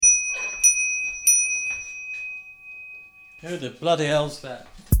Who the bloody hell's that?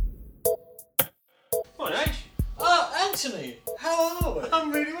 What, H? Oh, Anthony! How are we?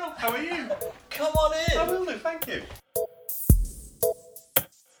 I'm really well. How are you? Come on in! I will do, thank you.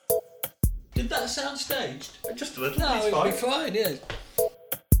 Did that sound staged? Just a little. No, it's it'll be fine. fine, yeah.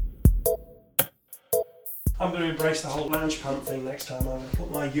 I'm going to embrace the whole lounge pant thing next time. I'm going to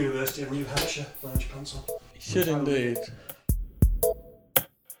put my University of New Hampshire lounge pants on. You should indeed.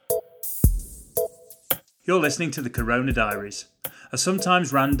 You're listening to the Corona Diaries, a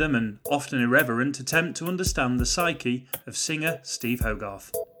sometimes random and often irreverent attempt to understand the psyche of singer Steve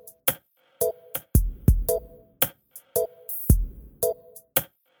Hogarth.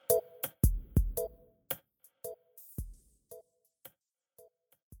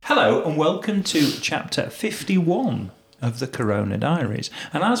 Hello and welcome to chapter 51 of the Corona Diaries.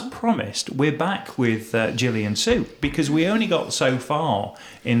 And as promised, we're back with Gillian Sue because we only got so far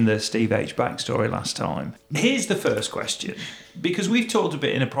in the Steve H backstory last time. Here's the first question, because we've talked a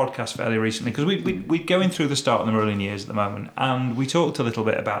bit in a podcast fairly recently, because we're going through the start of the Marillion years at the moment, and we talked a little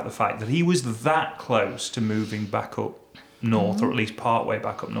bit about the fact that he was that close to moving back up north, or at least part way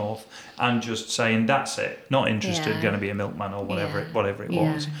back up north, and just saying, that's it, not interested, going to be a milkman or whatever it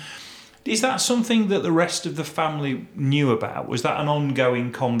was. Is that something that the rest of the family knew about? Was that an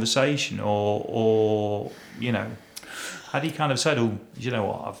ongoing conversation, or you know, had he kind of said, "Oh, you know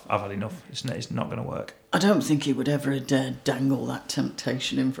what? I've had enough. It's not going to work." I don't think he would ever dare dangle that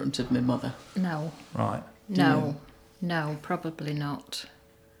temptation in front of my mother. No. Right. No, probably not.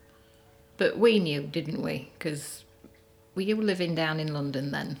 But we knew, didn't we? Because were you living down in London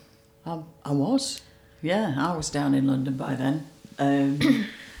then? I was. Yeah, I was down in London by then.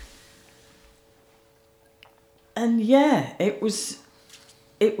 And yeah, it was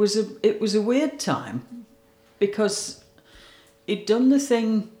a weird time because he'd done the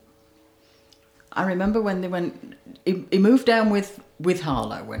thing. I remember when they went. He moved down with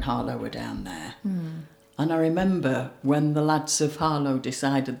Harlow when Harlow were down there, and I remember when the lads of Harlow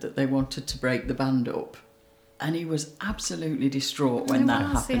decided that they wanted to break the band up, and he was absolutely distraught when that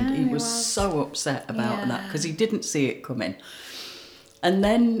happened. Yeah, he was so upset about that because he didn't see it coming. And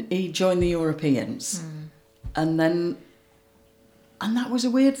then he joined the Europeans. And that was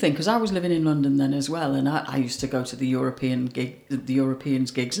a weird thing because I was living in London then as well, and I used to go to the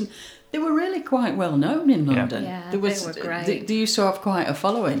Europeans gigs, and they were really quite well known in London. Yeah, they were great. They used to have quite a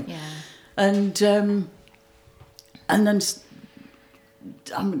following. Yeah. And then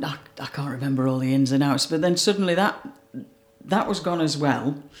I can't remember all the ins and outs, but then suddenly that was gone as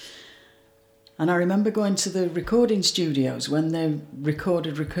well. And I remember going to the recording studios when they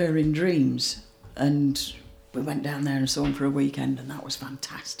recorded Recurring Dreams, and we went down there and saw him for a weekend, and that was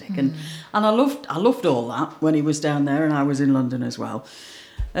fantastic. And I loved all that when he was down there, and I was in London as well.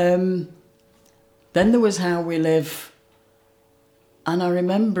 Then there was How We Live, and I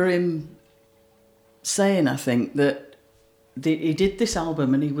remember him saying, I think, that he did this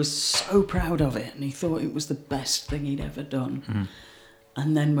album and he was so proud of it, and he thought it was the best thing he'd ever done.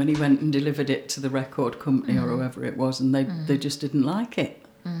 And then when he went and delivered it to the record company or whoever it was, and they just didn't like it.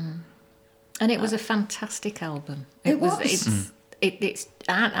 And it was a fantastic album. It was.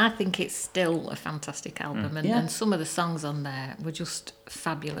 I think it's still a fantastic album, and some of the songs on there were just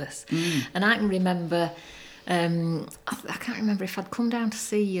fabulous. And I can remember, I can't remember if I'd come down to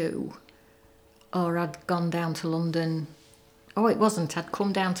see you, or I'd gone down to London. Oh, it wasn't. I'd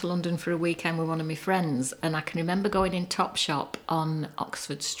come down to London for a weekend with one of my friends, and I can remember going in Topshop on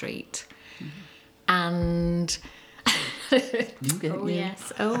Oxford Street, and.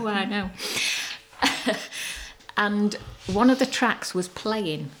 Yes. Oh, I know. And one of the tracks was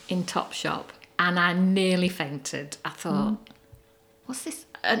playing in Topshop, and I nearly fainted. I thought, what's this?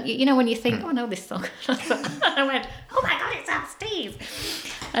 And you know when you think, oh, I know this song. I went, oh my God, it's that Steve.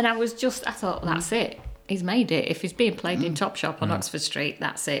 And I thought, that's it. He's made it. If he's being played in Topshop on Oxford Street,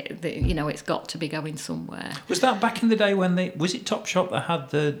 that's it. It's got to be going somewhere. Was that back in the day when was it Topshop that had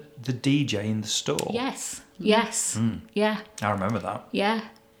the DJ in the store? Yes. Yeah. I remember that. Yeah.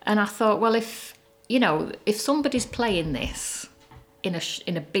 And I thought, well, if somebody's playing this in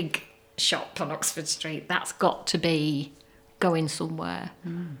a big shop on Oxford Street, that's got to be going somewhere.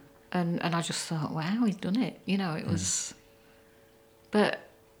 And I just thought, wow, he's done it. It was. But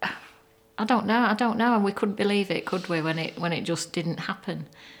I don't know, and we couldn't believe it, could we, when it just didn't happen,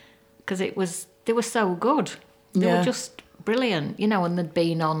 because they were so good. They were just brilliant, and they'd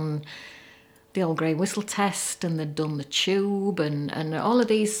been on the Old Grey Whistle Test, and they'd done the Tube, and all of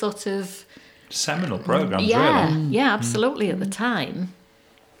these sort of seminal programs. Really. Absolutely at the time.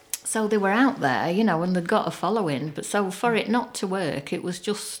 So they were out there, and they'd got a following. But so for it not to work, it was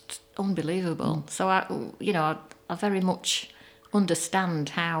just unbelievable. So I very much understand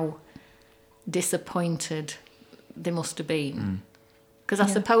how disappointed they must have been. Because I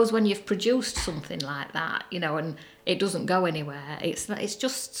suppose when you've produced something like that, and it doesn't go anywhere, it's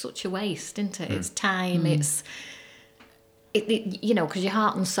just such a waste, isn't it? It's time, it's... because your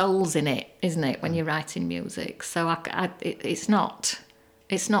heart and soul's in it, isn't it, when you're writing music? So it's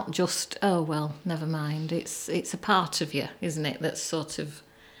not just, oh, well, never mind. It's a part of you, isn't it, that's sort of...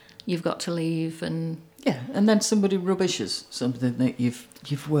 You've got to leave and... Yeah, and then somebody rubbishes something that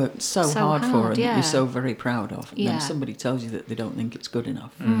you've worked so hard for and that you're so very proud of. And then somebody tells you that they don't think it's good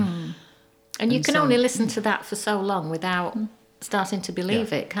enough. And you can only listen to that for so long without starting to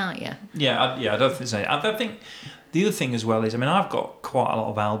believe it, can't you? Yeah, I don't think so. I think the other thing as well is, I've got quite a lot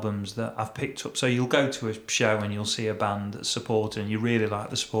of albums that I've picked up. So you'll go to a show and you'll see a band that's supported and you really like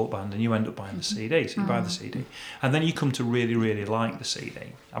the support band and you end up buying the CD. So you buy the CD. And then you come to really, really like the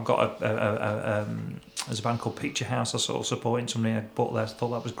CD. I've got there's a band called Picture House I sort of supporting somebody I bought there, thought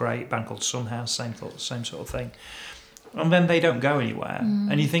that was great. A band called Sunhouse, same sort of thing. And then they don't go anywhere.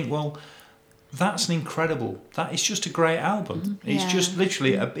 And you think, well... That's an incredible. That is just a great album. It's just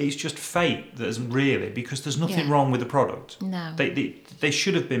literally. It's just fate that isn't really, because there's nothing wrong with the product. No. They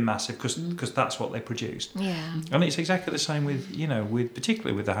should have been massive because that's what they produced. Yeah. And it's exactly the same with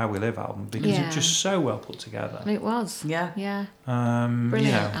particularly with the How We Live album, because it's just so well put together. It was. Yeah. Yeah.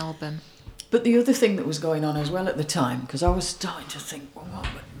 Brilliant album. But the other thing that was going on as well at the time, because I was starting to think, well,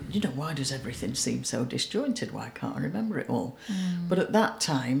 why does everything seem so disjointed? Why can't I remember it all? But at that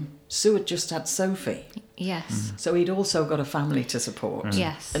time, Sue had just had Sophie. Yes. So he'd also got a family to support.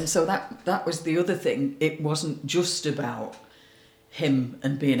 Yes. And so that was the other thing. It wasn't just about him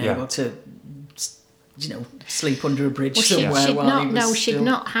and being able to, sleep under a bridge somewhere while he was she'd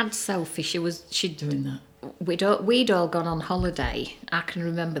not had Sophie. She'd doing that. We'd all gone on holiday. I can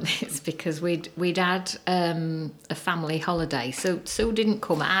remember this because we'd had a family holiday. So Sue didn't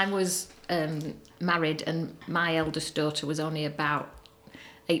come. I was married and my eldest daughter was only about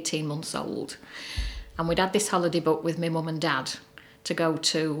 18 months old. And we'd had this holiday booked with my mum and dad to go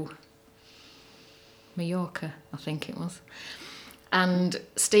to Mallorca, I think it was. And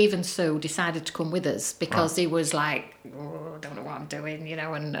Steve and Sue decided to come with us because he was like, I don't know what I'm doing,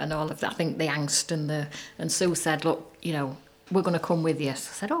 and all of that. I think the angst and Sue said, look, we're going to come with you. So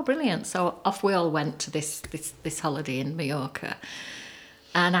I said, oh, brilliant. So off we all went to this holiday in Mallorca.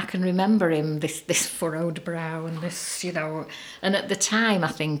 And I can remember him, this furrowed brow and this, and at the time I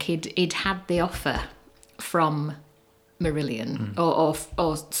think he'd had the offer from Marillion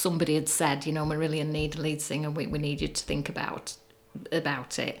or somebody had said, Marillion need a lead singer, we need you to think about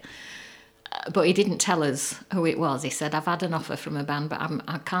it. But he didn't tell us who it was. He said, I've had an offer from a band, but I'm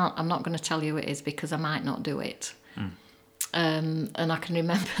not going to tell you who it is because I might not do it. And I can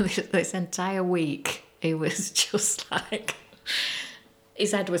remember this entire week, it was just like,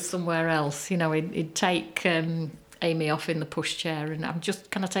 his head was somewhere else. He'd take Amy off in the pushchair and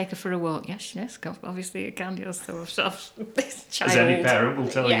can I take her for a walk? Yes, obviously you can. Yes, so this child. As any parent will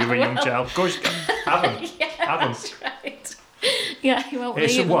tell you you're a young child. Of course you can. Have them. Have them. That's right. Yeah, you won't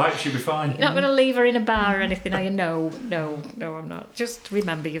Here's leave. some wipes, you'll be fine. You're not going to leave her in a bar or anything, are you? No, I'm not. Just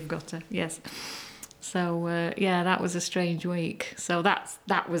remember you've got her. Yes. So that was a strange week. So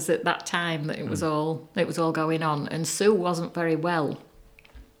that was at that time that it was all going on, and Sue wasn't very well.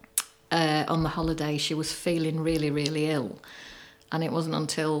 On the holiday, she was feeling really, really ill, and it wasn't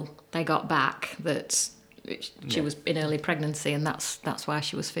until they got back that she was in early pregnancy, and that's why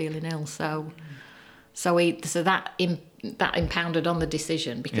she was feeling ill. So that impounded on the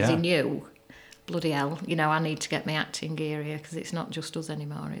decision because he knew, bloody hell, I need to get my acting gear here because it's not just us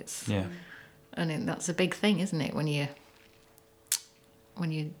anymore. And that's a big thing, isn't it? When you're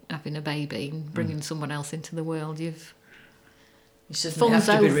having a baby and bringing someone else into the world, you suddenly have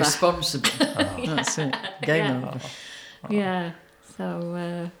to be responsible. That's it. Game over. Yeah.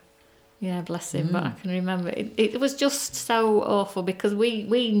 So, bless him. But I can remember it was just so awful because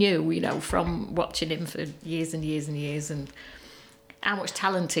we knew, from watching him for years and years and years and how much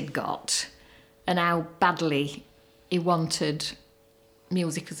talent he'd got and how badly he wanted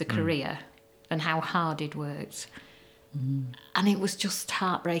music as a career and how hard he'd worked. And it was just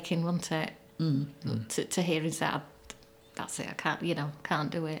heartbreaking, wasn't it? To hear him say, that's it, I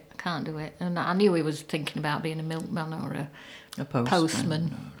can't do it. And I knew he was thinking about being a milkman or a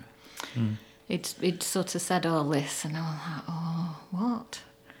postman. He'd sort of said all this, and I was like, oh, what?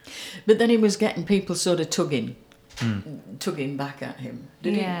 But then he was getting people sort of tugging back at him.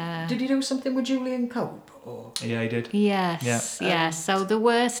 Did he do something with Julian Cope? Or? Yeah, he did. Yes, yeah. So there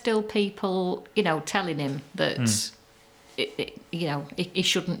were still people, telling him that he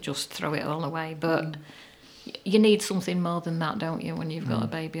shouldn't just throw it all away. But you need something more than that, don't you, when you've got a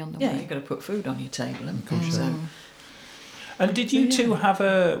baby on the way? Yeah, you've got to put food on your table. And did you two have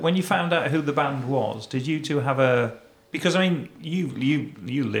when you found out who the band was, did you two have because I mean, you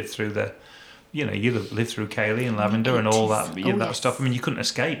lived through you lived through Kaylee and Lavender and all that, that stuff. I mean, you couldn't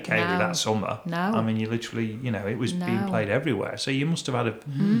escape Kaylee that summer. No. I mean, you literally, it was being played everywhere. So you must have had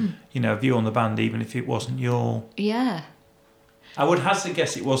a view on the band, even if it wasn't your... Yeah. I would hazard to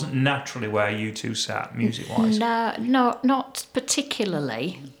guess it wasn't naturally where you two sat, music-wise. No, not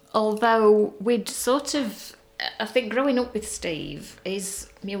particularly. Although we'd sort of... I think growing up with Steve, his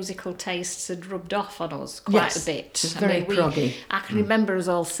musical tastes had rubbed off on us quite a bit. It's very proggy. I can remember us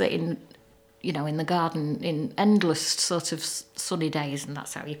all sitting, in the garden in endless sort of sunny days, and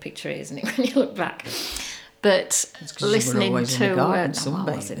that's how you picture it, isn't it, when you look back? But listening to... I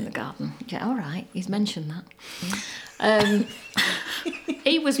was in the garden. Yeah, all right, he's mentioned that.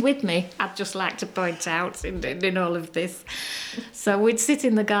 He was with me, I'd just like to point out, in all of this. So we'd sit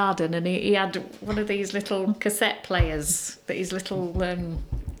in the garden, and he had one of these little cassette players, that his little,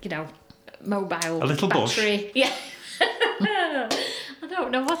 mobile a little battery. Bush. Yeah. I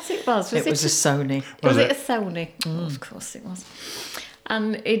don't know what it was. It was a Sony. Was it a Sony? Oh, of course it was.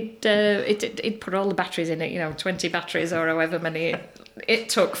 And it'd put all the batteries in it, 20 batteries or however many it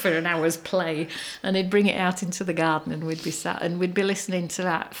took for an hour's play, and he'd bring it out into the garden, and we'd be sat and we'd be listening to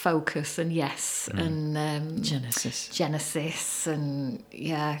that Focus and Yes and Genesis and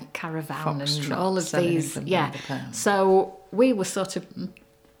Caravan Foxtrot, and all of these. Yeah. So we were sort of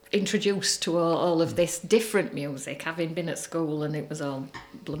introduced to all of this different music, having been at school, and it was all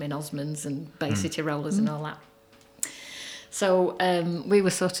blooming Osmonds and Bay City Rollers and all that. So we were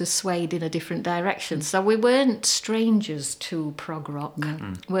sort of swayed in a different direction. So we weren't strangers to prog rock,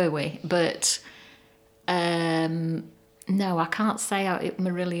 were we? But no, I can't say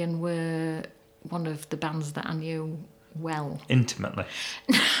Marillion were one of the bands that I knew well. Intimately?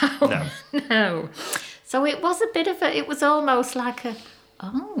 No. So it was a bit of it was almost like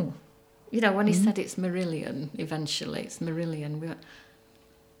when he said it's Marillion, eventually it's Marillion, we went,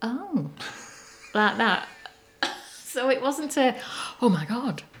 like that. So it wasn't oh my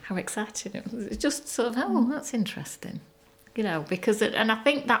God, how exciting. It was just sort of, that's interesting. Because, and I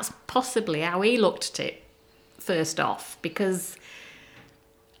think that's possibly how he looked at it first off, because,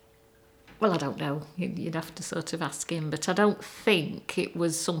 well, I don't know, you'd have to sort of ask him, but I don't think it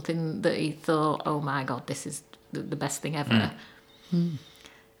was something that he thought, oh my God, this is the best thing ever.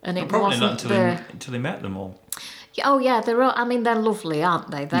 And it probably wasn't not until he met them all. Oh yeah, they're lovely,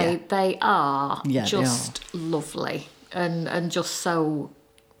 aren't they? They are Yeah, just lovely and just so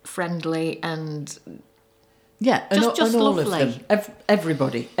friendly and just all lovely. of them,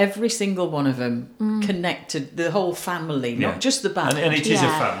 everybody, every single one of them connected, the whole family, not just the band. And it is a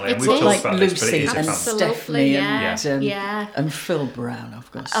family. And It we've is. talked about this, but it Lucy is a and family. Stephanie Absolutely, and Phil Brown.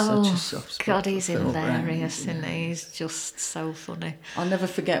 I've got such a soft spot. God, for he's Phil Brown. hilarious, isn't he? He's just so funny. I'll never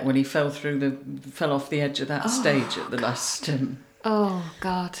forget when he fell off the edge of that stage at the last. Oh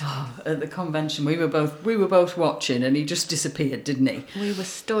God! At the convention, we were both watching, and he just disappeared, didn't he? We were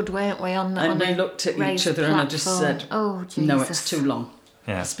stood, weren't we, on And on we a looked at each raised other, and I just platform. said, "Oh Jesus! No, it's too long.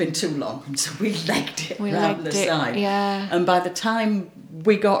 Yeah. It's been too long." And so we legged it We round legged the it, side. yeah. And by the time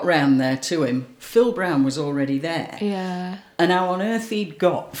we got round there to him, Phil Brown was already there. Yeah. And how on earth he'd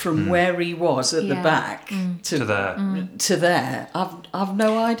got from where he was at the Yeah. back To there. to there, I've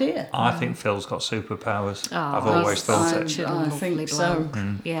no idea. I think Phil's got superpowers. Oh, I've always thought such it. a I lovely think so. bloke.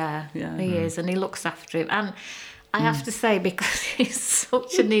 Yeah, Yeah. he is, and he looks after him. And I have to say, because he's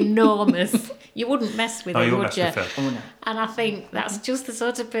such an enormous, you wouldn't mess with Oh, him, you would mess you? with Phil. Oh no. And I think that's just the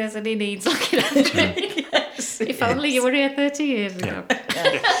sort of person he needs looking after him. If only you were here 30 years ago.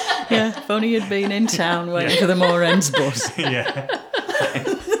 Yeah, if only you'd been in town waiting for the Moorends bus. Yeah.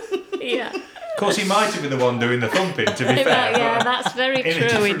 Yeah. Of course, he might have been the one doing the thumping, to be fair. Yeah, but that's very in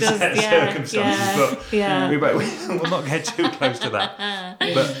true. a He different does. set of Yeah, circumstances, yeah, but yeah. we'll not get too close to that.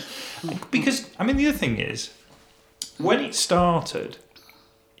 But because, I mean, the other thing is, when it started,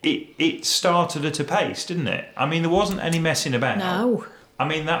 it started at a pace, didn't it? I mean, there wasn't any messing about. No. I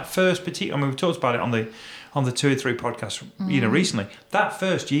mean, that first particular. I mean, we've talked about it on the 2 or 3 podcasts, recently. That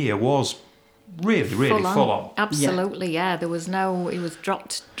first year was really, really full on. Absolutely, yeah. There was no. It was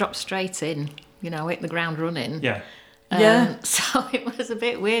dropped straight in. Hit the ground running. Yeah. Yeah. So it was a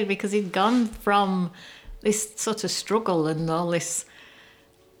bit weird because he'd gone from this sort of struggle and all this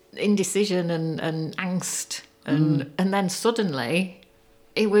indecision and angst, and then suddenly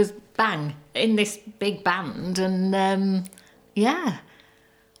it was bang in this big band, and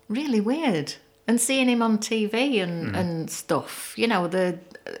really weird. and seeing him on TV and stuff. You know,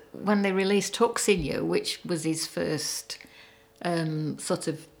 when they released Hooks in You, which was his first sort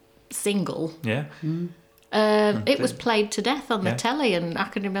of single. Yeah. It was played to death on the telly, and I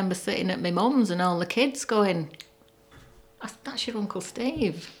can remember sitting at my mum's and all the kids going, "That's your Uncle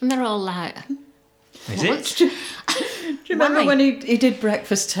Steve," and they're all like, Is "What?" it? Do you remember Why? when he did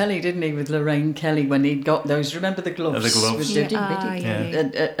Breakfast Telly, didn't he, with Lorraine Kelly, when he'd got those, remember the gloves? The gloves. With the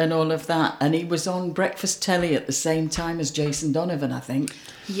Yeah. and all of that. And he was on Breakfast Telly at the same time as Jason Donovan, I think.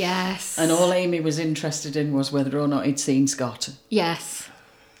 Yes. And all Amy was interested in was whether or not he'd seen Scott. Yes.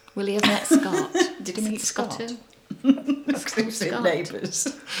 Will he have met Scott? Did he meet Scott? too? Because he was in Scott. Neighbours.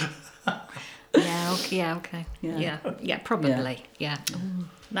 Yeah, okay. Yeah. Yeah, probably. Yeah.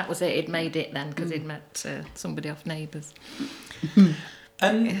 That was it. He'd made it then because he'd met somebody off Neighbours.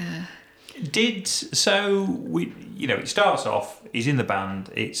 And it starts off, he's in the band,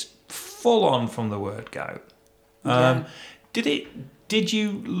 it's full on from the word go. Did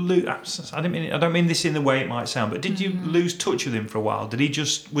you lose, I don't mean this in the way it might sound, but did you lose touch with him for a while?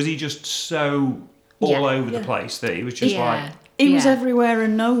 Was he just so all over the place that he was just like... He was everywhere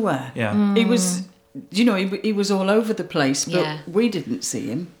and nowhere. Yeah. He was, he was all over the place, but we didn't see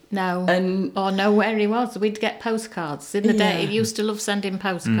him. No. And- or know where he was. We'd get postcards. In the day, Yeah. he used to love sending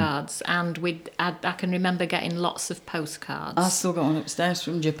postcards, and I can remember getting lots of postcards. I still got one upstairs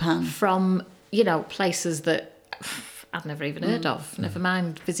from Japan. From, places that I'd never even heard of, never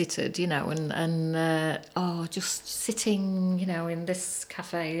mind visited, and just sitting, in this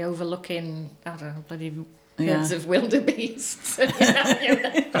cafe overlooking, I don't know, bloody herds of wildebeests,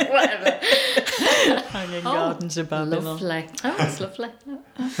 whatever. Hanging Gardens of Babylon. Lovely. Oh, it's lovely.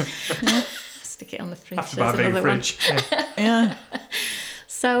 Stick it on the fridge. Have to buy a There's big another one. fridge. Yeah.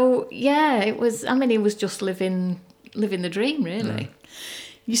 So, it was, he was just living the dream, really.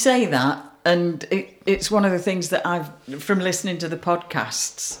 You say that, and it's one of the things that from listening to the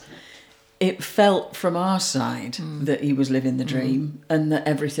podcasts, it felt from our side that he was living the dream and that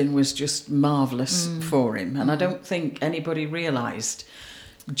everything was just marvellous for him. And I don't think anybody realised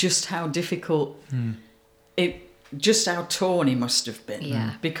just how difficult just how torn he must have been.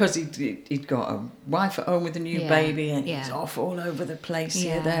 Yeah. Because he'd got a wife at home with a new baby, and he's off all over the place,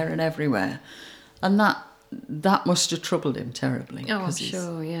 here, there and everywhere. And that must have troubled him terribly. Oh, I'm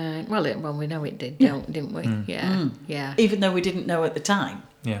sure, yeah. Well, we know it did, didn't we? Yeah. Even though we didn't know at the time.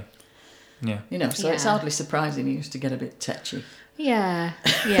 Yeah. Yeah. So it's hardly surprising he used to get a bit tetchy. Yeah.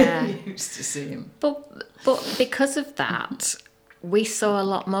 You used to see him. But because of that, we saw a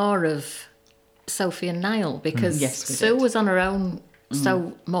lot more of Sophie and Niall, because Yes, we Sue did. was on her own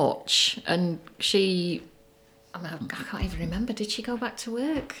so much, and she... I can't even remember. Did she go back to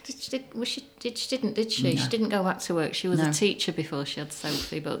work? She didn't, did she? No. She didn't go back to work. She was No. a teacher before she had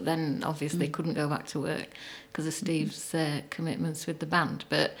Sophie, but then obviously couldn't go back to work because of Steve's commitments with the band.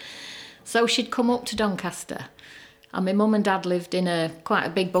 But so she'd come up to Doncaster, and my mum and dad lived in quite a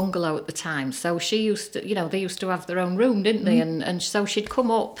big bungalow at the time. So she used to, they used to have their own room, didn't they? And so she'd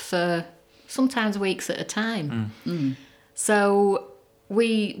come up for sometimes weeks at a time. So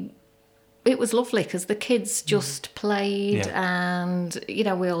it was lovely because the kids just played, and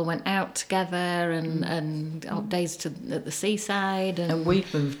we all went out together and days at the seaside, and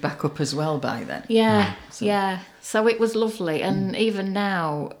we'd moved back up as well by then. So it was lovely, and even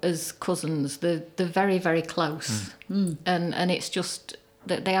now as cousins, they're very, very close, and it's just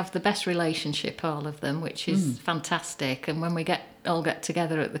that they have the best relationship, all of them, which is fantastic. And when we all get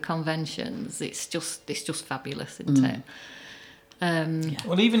together at the conventions, it's just fabulous, isn't it?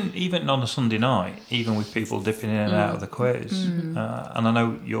 Well, even on a Sunday night, even with people dipping in and out of the quiz, and I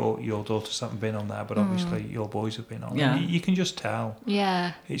know your daughters haven't been on there, but obviously your boys have been on. Yeah. You can just tell.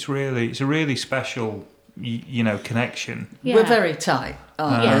 Yeah. It's a really special, connection. Yeah. We're very tight,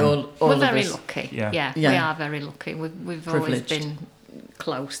 aren't we? All We're of very us. lucky. Yeah. We are very lucky. We've always Privileged. been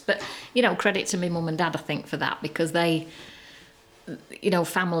close. But, credit to my mum and dad, I think, for that, because they,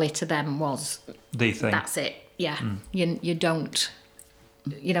 family to them was... The thing. That's it. Yeah. You don't...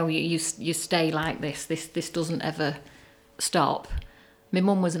 you stay like this. This doesn't ever stop. My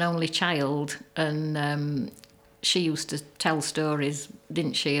mum was an only child, and she used to tell stories,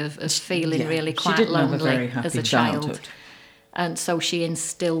 didn't she, of feeling really quite she didn't lonely have a very happy as a childhood. child. And so she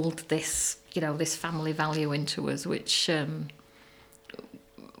instilled this, this family value into us, which I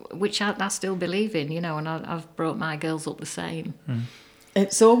still believe in, and I've brought my girls up the same.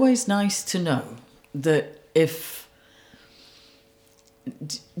 It's always nice to know that if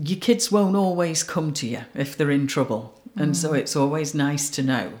your kids won't always come to you if they're in trouble, and so it's always nice to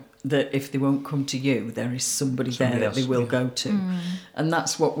know that if they won't come to you, there is somebody there Somebody that they else, will yeah. go to. And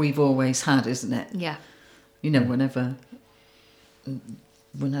that's what we've always had, isn't it? Yeah. You know, whenever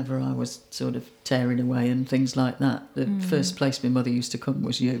I was sort of tearing away and things like that, the first place my mother used to come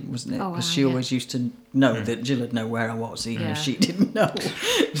was you, wasn't it? Oh, Because wow, she yeah. always used to know that Jill would know where I was, even Yeah. if she didn't know.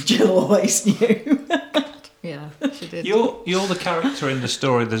 Jill always knew. Yeah, she did. You're the character in the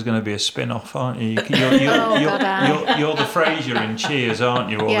story. There's going to be a spin-off, aren't you? You're the Frasier in Cheers,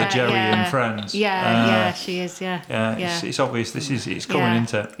 aren't you? Or the Jerry and Friends. Yeah, she is. Yeah. Yeah, it's obvious. It's coming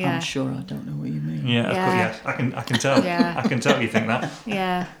into it. Yeah. I'm sure I don't know what you mean. Yeah, of course, yes. I can tell. Yeah. I can tell you think that.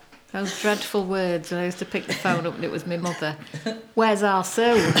 Yeah. Those dreadful words when I used to pick the phone up and it was my mother. Where's our Sue?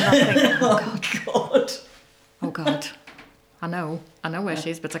 And I think, God. oh God. I know where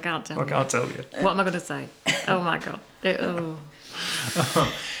she is, but I can't tell I you. can't tell you. What am I going to say? Oh my God.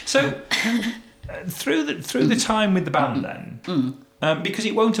 So through the time with the band then, because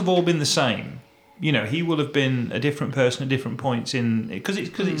it won't have all been the same. You know, he will have been a different person at different points in because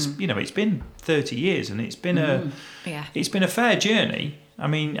it's you know, it's been 30 years and it's been it's been a fair journey. I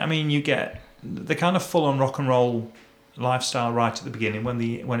mean, you get the kind of full on rock and roll lifestyle right at the beginning when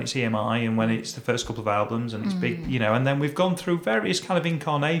it's EMI and when it's the first couple of albums and it's big, you know, and then we've gone through various kind of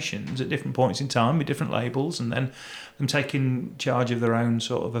incarnations at different points in time with different labels and then them taking charge of their own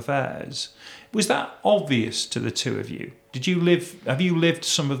sort of affairs. Was that obvious to the two of you? Have you lived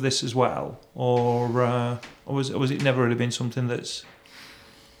some of this as well, or was it never really been something that's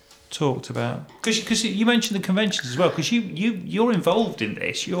talked about? Because you mentioned the conventions as well, because you're involved in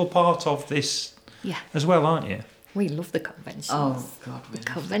this, you're part of this as well, aren't you? We love the conventions. Oh, God. The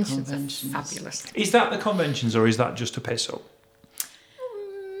conventions are fabulous. Is that the conventions or is that just a piss up?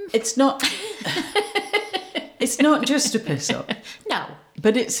 It's not... It's not just a piss up, No,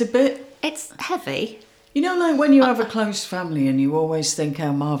 but it's a bit... it's heavy. You know, like when you have a close family and you always think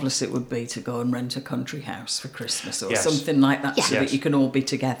how marvellous it would be to go and rent a country house for Christmas or Yes. something like that so Yes. that you can all be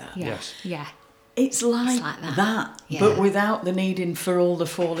together. Yeah. Yes. Yeah. It's like like that, Yeah. but without the needing for all the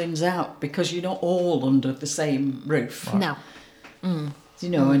fallings out because you're not all under the same roof. No. You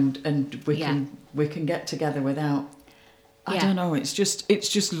know, and we Yeah. we can get together without... I Yeah. don't know. It's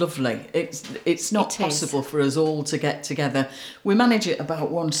just lovely. It's not It is. possible for us all to get together. We manage it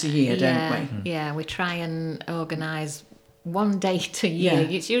about once a year, don't we? Yeah, we try and organise one date a year.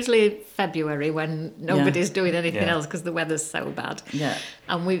 Yeah. It's usually February when nobody's doing anything Yeah. else because the weather's so bad. Yeah.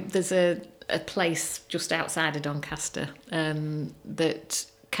 And there's a place just outside of Doncaster that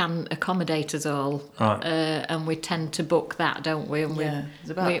can accommodate us all. Right. And we tend to book that, don't we? And Yeah.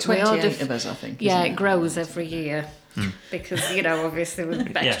 There's about we 28 order- of us, I think. Yeah, isn't it grows every year because, you know, obviously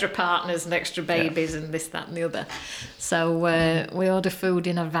with extra partners and extra babies and this, that and the other. So we order food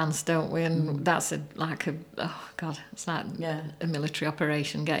in advance, don't we? And that's oh God, it's like a military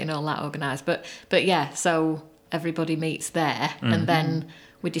operation getting all that organised. But yeah, so everybody meets there and then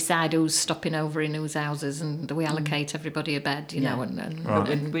we decide who's stopping over in whose houses and we allocate everybody a bed, you know.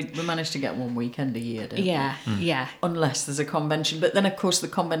 And we manage to get one weekend a year, don't we? yeah. Unless there's a convention. But then, of course, the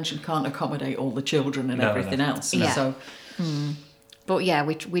convention can't accommodate all the children and No, everything no. else. Yeah. So, But yeah,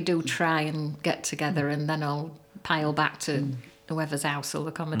 we do try and get together and then I'll pile back to whoever's house will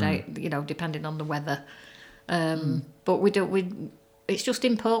accommodate, you know, depending on the weather. But it's just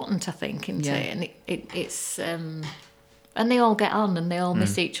important, I think, isn't it? And it's and they all get on and they all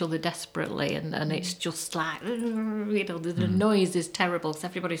miss each other desperately and it's just like, you know, the noise is terrible because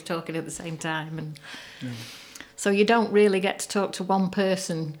everybody's talking at the same time and so you don't really get to talk to one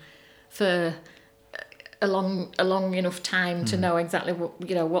person for a long enough time to know exactly what,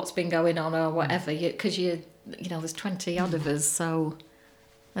 you know, what's been going on or whatever, because you know there's 20 odd of us, so,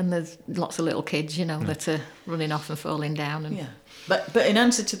 and there's lots of little kids, you know, that are running off and falling down and yeah. But in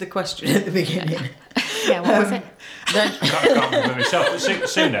answer to the question at the beginning... yeah, what was it? then, I can't remember myself, but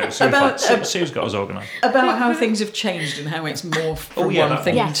Sue knows. Sue's got us organised. about how things have changed and how it's morphed from one that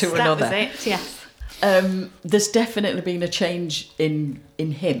thing Yes, to that another. was it. Yes. There's definitely been a change in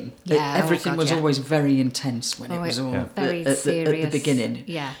him. Yeah, Everything oh God, was yeah. always very intense when it was all very at serious the beginning.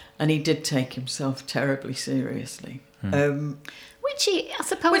 Yeah. And he did take himself terribly seriously. Which I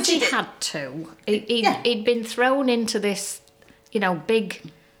suppose he had to. Yeah. He'd been thrown into this, you know,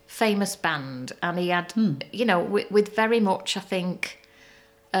 big famous band, and he had, you know, with very much, I think,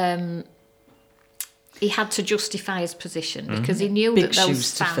 he had to justify his position because he knew Big that those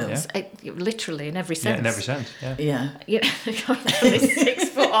shoes to fill. fans, literally in every sense. Yeah, in every sense. Yeah. Yeah. You know, from this 6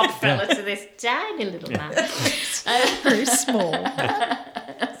 foot odd fella to this tiny little man. Very small.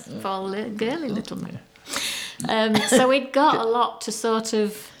 For a girly little man. So he'd got a lot to sort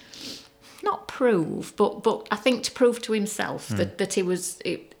of not prove, but I think to prove to himself that he was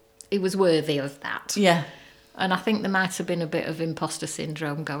worthy of that. Yeah. And I think there might have been a bit of imposter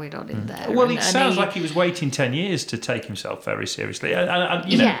syndrome going on in there. Well, and it sounds he- like he was waiting 10 years to take himself very seriously. And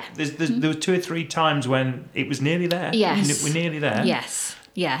you know, Yeah. there were 2 or 3 times when it was nearly there. Yes. We're nearly there. Yes.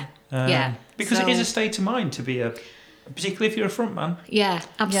 Yeah. Yeah. Because So- it is a state of mind to be particularly if you're a front man. Yeah,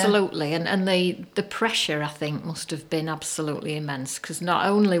 absolutely. And the pressure, I think, must have been absolutely immense, because not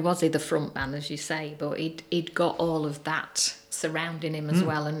only was he the front man, as you say, but he'd got all of that surrounding him as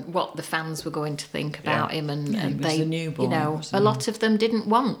well, and what the fans were going to think about him, and, Yeah, he and was they, the newborn, you know, wasn't a he? lot of them didn't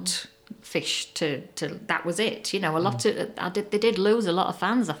want Fish to that was it. You know, a lot of they did lose a lot of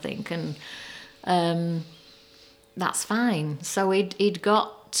fans, I think, and that's fine. So he'd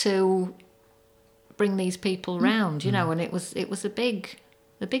got to bring these people round, you know, and it was a big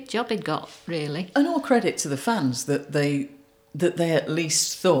job he'd got, really. And all credit to the fans that they at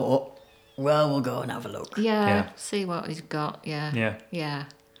least thought, well, we'll go and have a look. Yeah, see what he's got. Yeah. Yeah.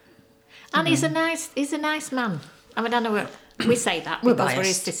 And he's a nice man. I mean, I know we say that We're because we're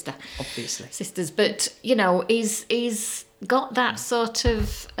his biased. sister, Obviously. sisters, but you know, he's got that sort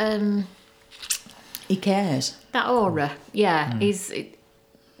of He cares. that aura. Yeah,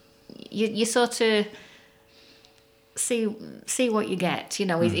 you sort of see what you get. You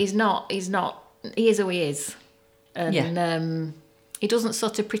know, he's not. He is who he is, and he doesn't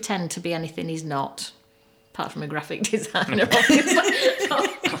sort of pretend to be anything he's not. Apart from a graphic designer, obviously.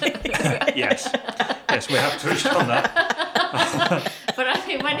 Yes, we have touched on that. But I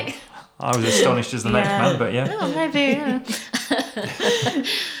think when it, I was astonished as the next man, but yeah. oh, maybe. Yeah.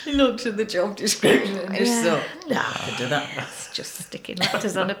 He looked at the job description and just thought, nah, I could do that. It's just sticking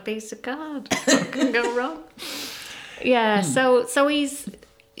letters on a piece of card. What can go wrong? Yeah, so he's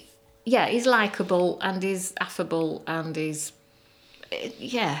likeable and he's affable and he's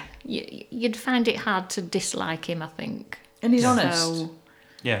you'd find it hard to dislike him, I think. And he's honest. So,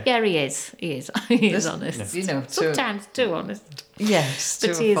 Yeah. yeah, he is. He is honest. You know, Sometimes too honest, yes, to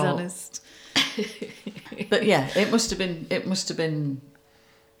but a he is fault. honest. But yeah, it must have been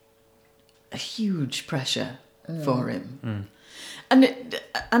a huge pressure for him. And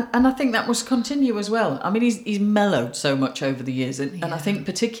I think that must continue as well. I mean, he's mellowed so much over the years, and I think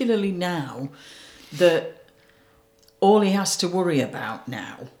particularly now that all he has to worry about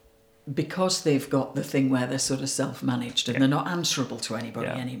now, because they've got the thing where they're sort of self-managed and they're not answerable to anybody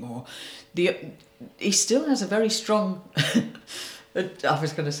anymore, he still has a very strong, I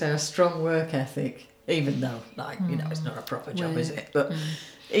was going to say a strong work ethic, even though, like, you know, it's not a proper job, is it? But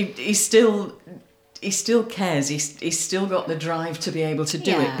he still cares. He's still got the drive to be able to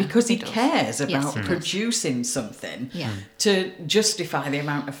do it because he does. cares Yes, about he does. producing something Yeah. to justify the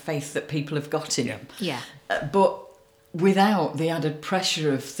amount of faith that people have got in him. Yeah. But without the added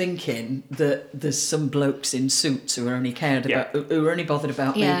pressure of thinking that there's some blokes in suits who are only who are only bothered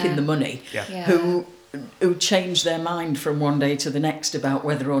about making the money, Yeah. who change their mind from one day to the next about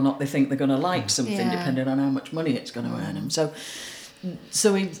whether or not they think they're going to like something, Yeah. depending on how much money it's going to earn them. So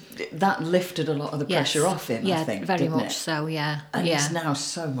that lifted a lot of the pressure off him, Yeah, I think, very didn't much it? so, yeah. And yeah. he's now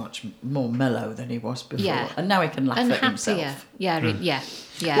so much more mellow than he was before. Yeah. And now he can laugh and at happier. himself. Yeah,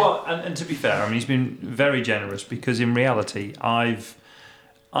 yeah. Well, and to be fair, I mean, he's been very generous because in reality, I've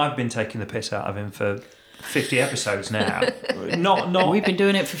been taking the piss out of him for 50 episodes now. Not. We've been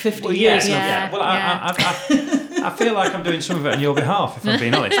doing it for 50 Well, years. yeah, Yeah, yeah. Well, yeah. I feel like I'm doing some of it on your behalf, if I'm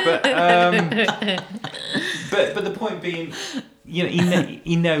being honest. But the point being, you know,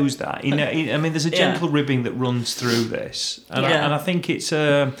 he knows that. I mean, there's a gentle ribbing that runs through this, and I think it's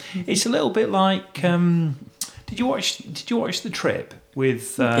a little bit like. Did you watch The Trip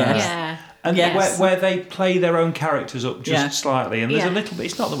with? Yeah. And Yes. where they play their own characters up just slightly, and there's a Yeah. little bit.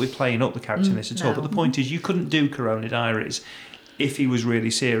 It's not that we're playing up the character in this at all, but the point is, you couldn't do Corona Diaries if he was really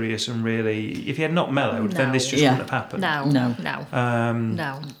serious and really. If he had not mellowed, then this just Yeah. wouldn't have happened.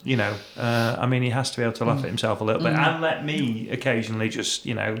 No. You know, I mean, he has to be able to laugh at himself a little bit and let me occasionally just,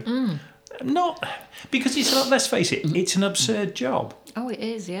 you know, not because it's not. Let's face it, it's an absurd job. Oh, it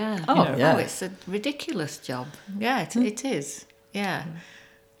is, yeah. Oh, yeah. Oh, it's a ridiculous job. Yeah, it is. Yeah.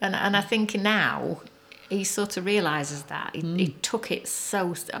 And I think now he sort of realises that. He took it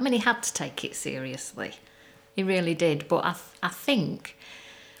so... I mean, he had to take it seriously. He really did. But I think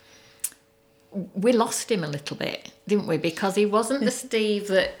we lost him a little bit, didn't we? Because he wasn't the Steve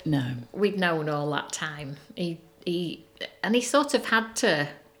that we'd known all that time. He sort of had to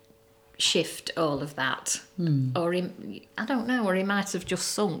shift all of that. Or I don't know, or he might have just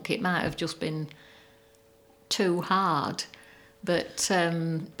sunk. It might have just been too hard. But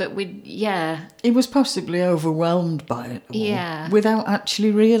He was possibly overwhelmed by it all. Yeah. Without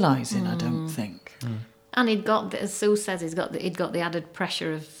actually realising, I don't think. and he'd got, as Sue says, he'd got the added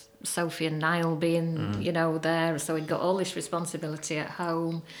pressure of Sophie and Niall being, there. So he'd got all this responsibility at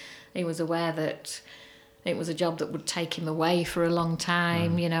home. He was aware that it was a job that would take him away for a long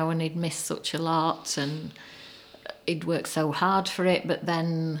time, and he'd miss such a lot, and he'd worked so hard for it, but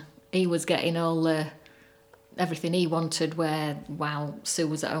then he was getting all everything he wanted while Sue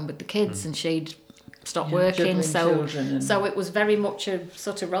was at home with the kids and she'd stopped working. So it was very much a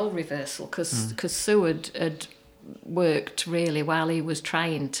sort of role reversal because Sue had worked really while he was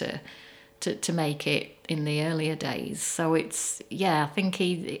trying to make it in the earlier days. So it's, I think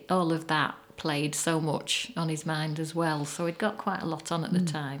all of that played so much on his mind as well. So he'd got quite a lot on at the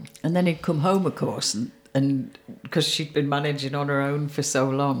time. And then he'd come home, of course, and because she'd been managing on her own for so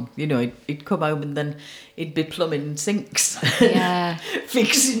long, he'd come home and then he'd be plumbing sinks,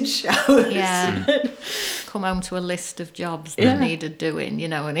 fixing showers. Come home to a list of jobs that needed doing,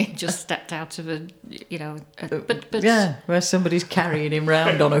 and he just stepped out of where somebody's carrying him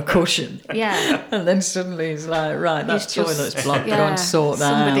round on a cushion. And then suddenly he's like, right, that toilet's blocked, go and sort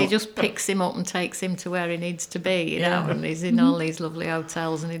that out. Somebody just picks him up and takes him to where he needs to be, and he's in all these lovely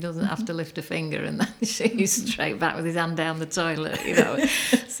hotels and he doesn't have to lift a finger, and then he's straight back with his hand down the toilet,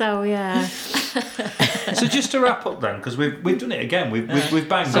 So, So just to wrap up then, because we've done it again, we've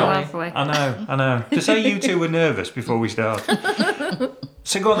banged on. Halfway. I know. To say you two were nervous before we start.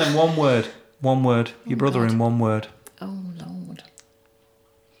 So go on then, one word. Your brother in one word. Oh, Lord.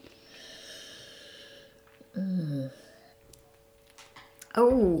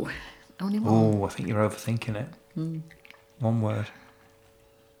 Oh, only one. Oh, I think you're overthinking it. One word.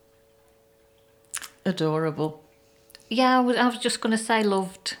 Adorable. Yeah, I was just going to say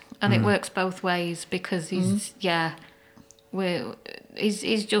loved, and it works both ways because he's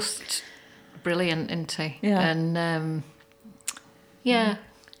he's just brilliant, isn't he? Yeah. And Yeah.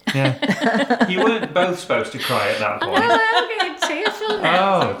 You weren't both supposed to cry at that point. No, I'm getting tearful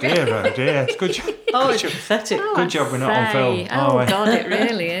now. Oh dear. It's good job. It's pathetic. Good job we're not on film. Oh, God, it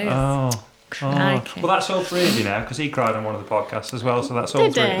really is. Crikey. Well, that's all three of you now, because he cried on one of the podcasts as well, so that's all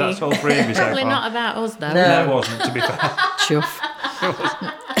Did three. he? That's all three of you so Probably far. not about us, though. No, it wasn't, to be fair. Chuff.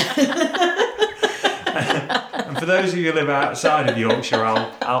 And for those of you who live outside of Yorkshire,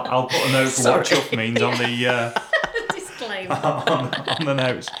 I'll put a note for what chuff means on the Disclaimer. on the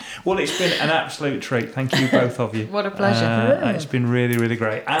notes. Well, it's been an absolute treat. Thank you, both of you. What a pleasure. It's been really, really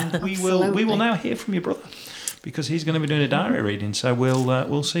great. And we will Absolutely. now hear from your brother, because he's going to be doing a diary reading. So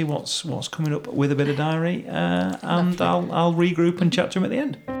we'll see what's coming up with a bit of diary, and I'll regroup and chat to him at the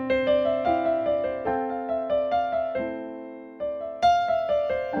end.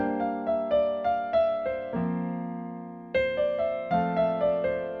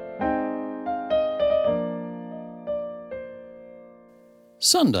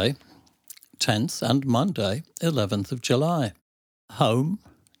 Sunday, 10th and Monday, 11th of July. Home,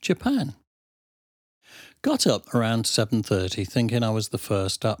 Japan. Got up around 7:30 thinking I was the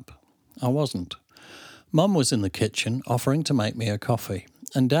first up. I wasn't. Mum was in the kitchen offering to make me a coffee,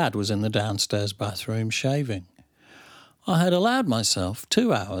 and Dad was in the downstairs bathroom shaving. I had allowed myself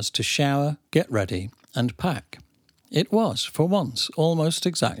 2 hours to shower, get ready, and pack. It was, for once, almost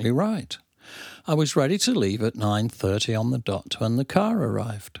exactly right. I was ready to leave at 9:30 on the dot when the car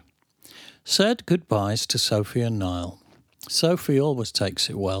arrived. Said goodbyes to Sophie and Niall. Sophie always takes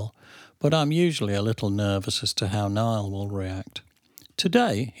it well, but I'm usually a little nervous as to how Niall will react.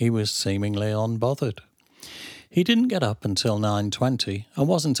 Today he was seemingly unbothered. He didn't get up until 9:20 and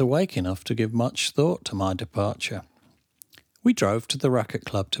wasn't awake enough to give much thought to my departure. We drove to the racket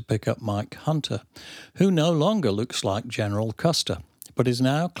club to pick up Mike Hunter, who no longer looks like General Custer, but is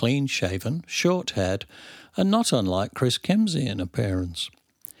now clean-shaven, short-haired, and not unlike Chris Kimsey in appearance.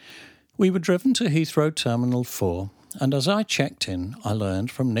 We were driven to Heathrow Terminal 4, and as I checked in, I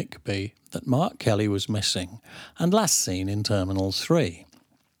learned from Nick B that Mark Kelly was missing and last seen in Terminal 3.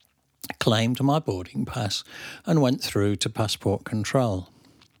 Claimed my boarding pass and went through to passport control.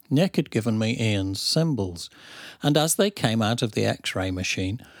 Nick had given me Ian's symbols, and as they came out of the X-ray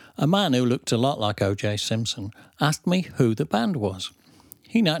machine, a man who looked a lot like O.J. Simpson asked me who the band was.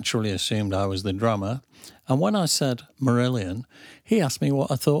 He naturally assumed I was the drummer, and when I said Marillion, he asked me what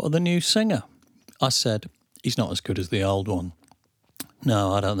I thought of the new singer. I said, he's not as good as the old one.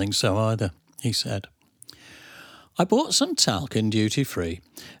 No, I don't think so either, he said. I bought some talc in duty-free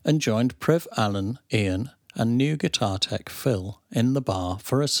and joined Priv Allen, Ian and new guitar tech Phil in the bar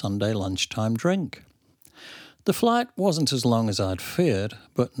for a Sunday lunchtime drink. The flight wasn't as long as I'd feared,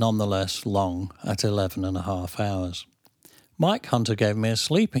 but nonetheless long at 11.5 hours. Mike Hunter gave me a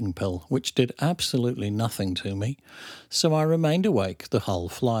sleeping pill, which did absolutely nothing to me, so I remained awake the whole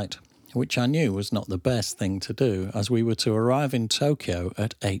flight, which I knew was not the best thing to do, as we were to arrive in Tokyo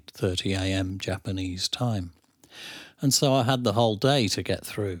at 8:30 a.m. Japanese time. And so I had the whole day to get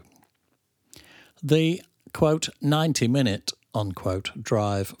through. The, quote, 90-minute, unquote,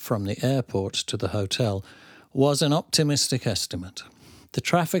 drive from the airport to the hotel was an optimistic estimate. The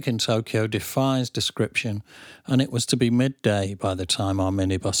traffic in Tokyo defies description, and it was to be midday by the time our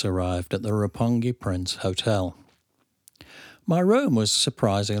minibus arrived at the Roppongi Prince Hotel. My room was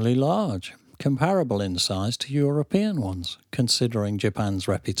surprisingly large, comparable in size to European ones, considering Japan's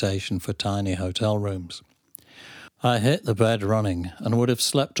reputation for tiny hotel rooms. I hit the bed running and would have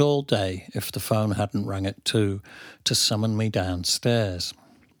slept all day if the phone hadn't rang at 2 to summon me downstairs.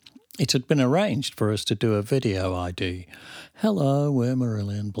 It had been arranged for us to do a video ID, hello, we're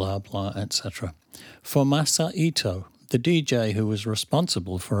Marillion, blah blah, etc., for Masa Ito, the DJ who was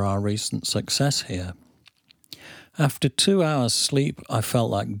responsible for our recent success here. After 2 hours sleep, I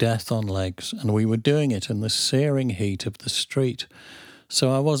felt like death on legs, and we were doing it in the searing heat of the street, so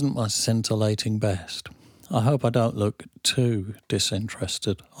I wasn't my scintillating best. I hope I don't look too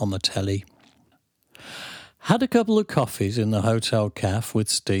disinterested on the telly. Had a couple of coffees in the hotel cafe with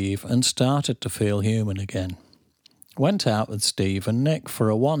Steve and started to feel human again. Went out with Steve and Nick for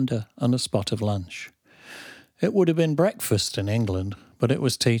a wander and a spot of lunch. It would have been breakfast in England, but it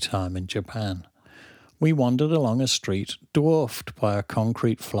was tea time in Japan. We wandered along a street dwarfed by a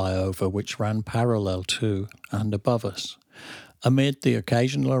concrete flyover which ran parallel to and above us, amid the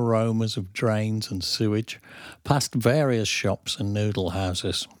occasional aromas of drains and sewage, past various shops and noodle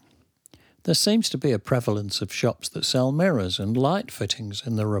houses. There seems to be a prevalence of shops that sell mirrors and light fittings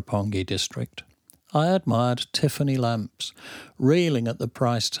in the Roppongi district. I admired Tiffany lamps, reeling at the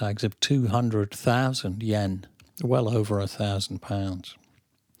price tags of 200,000 yen, well over £1,000.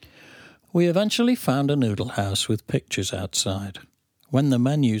 We eventually found a noodle house with pictures outside. When the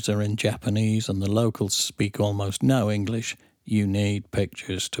menus are in Japanese and the locals speak almost no English, you need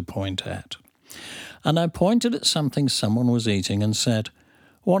pictures to point at. And I pointed at something someone was eating and said,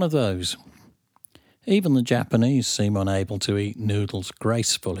 "One of those." Even the Japanese seem unable to eat noodles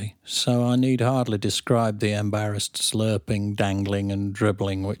gracefully, so I need hardly describe the embarrassed slurping, dangling and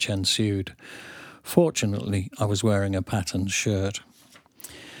dribbling which ensued. Fortunately, I was wearing a patterned shirt.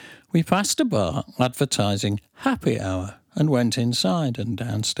 We passed a bar advertising happy hour and went inside and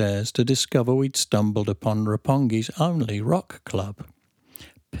downstairs to discover we'd stumbled upon Roppongi's only rock club,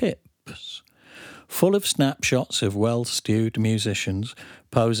 Pips, full of snapshots of well-stewed musicians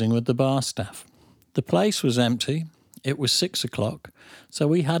posing with the bar staff. The place was empty. It was 6 o'clock, so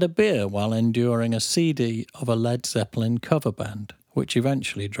we had a beer while enduring a CD of a Led Zeppelin cover band, which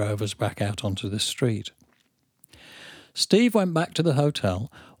eventually drove us back out onto the street. Steve went back to the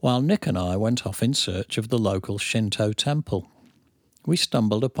hotel, while Nick and I went off in search of the local Shinto temple. We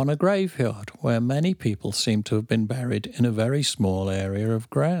stumbled upon a graveyard where many people seemed to have been buried in a very small area of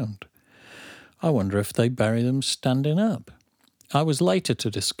ground. I wonder if they bury them standing up. I was later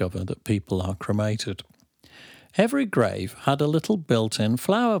to discover that people are cremated. Every grave had a little built-in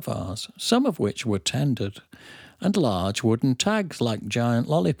flower vase, some of which were tendered, and large wooden tags like giant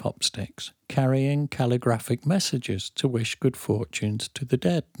lollipop sticks, carrying calligraphic messages to wish good fortunes to the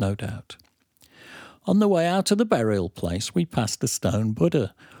dead, no doubt. On the way out of the burial place, we passed a stone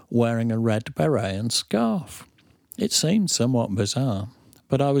Buddha, wearing a red beret and scarf. It seemed somewhat bizarre,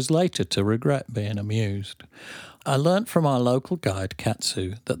 but I was later to regret being amused. I learnt from our local guide,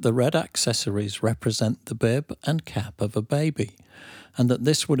 Katsu, that the red accessories represent the bib and cap of a baby, and that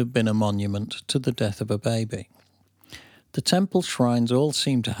this would have been a monument to the death of a baby. The temple shrines all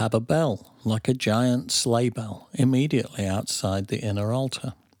seem to have a bell, like a giant sleigh bell, immediately outside the inner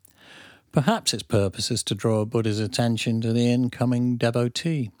altar. Perhaps its purpose is to draw Buddha's attention to the incoming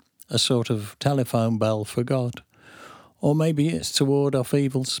devotee, a sort of telephone bell for God. Or maybe it's to ward off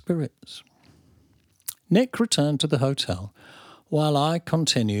evil spirits. Nick returned to the hotel, while I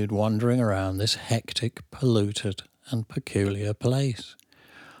continued wandering around this hectic, polluted and peculiar place.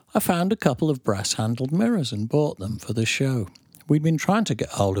 I found a couple of brass-handled mirrors and bought them for the show. We'd been trying to get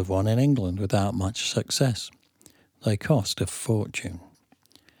hold of one in England without much success. They cost a fortune.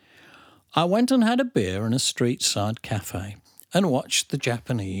 I went and had a beer in a street-side cafe and watched the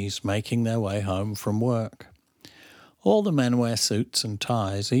Japanese making their way home from work. All the men wear suits and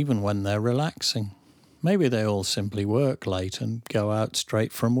ties even when they're relaxing. Maybe they all simply work late and go out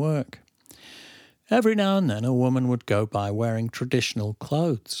straight from work. Every now and then a woman would go by wearing traditional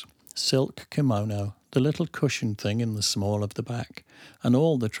clothes, silk kimono, the little cushion thing in the small of the back, and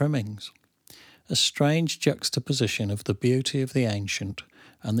all the trimmings. A strange juxtaposition of the beauty of the ancient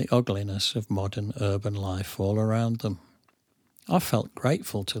and the ugliness of modern urban life all around them. I felt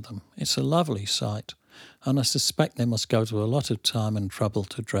grateful to them. It's a lovely sight, and I suspect they must go to a lot of time and trouble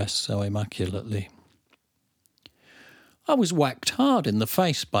to dress so immaculately. I was whacked hard in the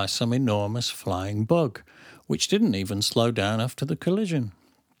face by some enormous flying bug, which didn't even slow down after the collision.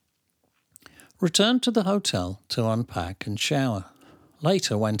 Returned to the hotel to unpack and shower.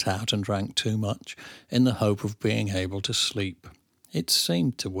 Later went out and drank too much in the hope of being able to sleep. It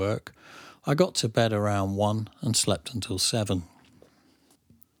seemed to work. I got to bed around 1 and slept until 7.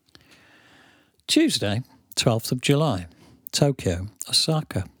 Tuesday, 12th of July, Tokyo,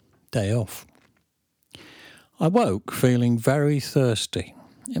 Osaka, day off. I woke feeling very thirsty.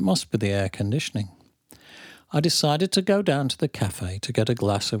 It must be the air conditioning. I decided to go down to the cafe to get a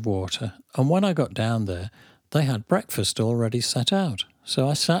glass of water, and when I got down there, they had breakfast already set out, so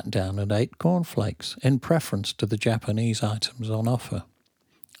I sat down and ate cornflakes in preference to the Japanese items on offer.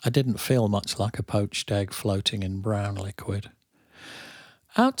 I didn't feel much like a poached egg floating in brown liquid.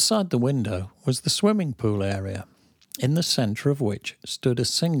 Outside the window was the swimming pool area, in the centre of which stood a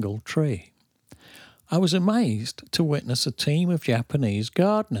single tree. I was amazed to witness a team of Japanese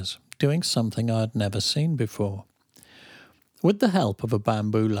gardeners doing something I had never seen before. With the help of a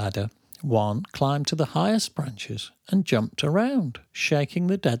bamboo ladder, one climbed to the highest branches and jumped around, shaking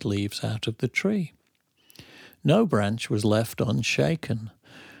the dead leaves out of the tree. No branch was left unshaken.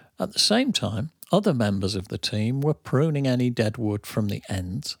 At the same time, other members of the team were pruning any dead wood from the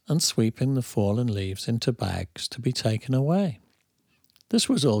ends and sweeping the fallen leaves into bags to be taken away. This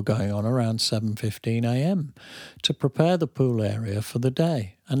was all going on around 7:15 a.m. to prepare the pool area for the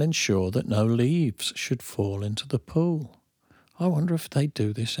day and ensure that no leaves should fall into the pool. I wonder if they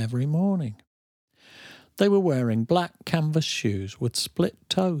do this every morning. They were wearing black canvas shoes with split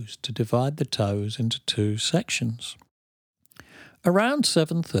toes to divide the toes into 2 sections. Around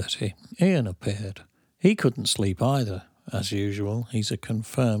 7:30, Ian appeared. He couldn't sleep either. As usual, he's a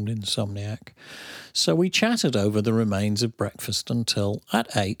confirmed insomniac. So we chatted over the remains of breakfast until,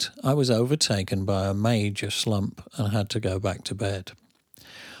 at 8, I was overtaken by a major slump and had to go back to bed.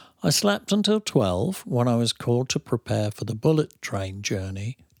 I slept until 12 when I was called to prepare for the bullet train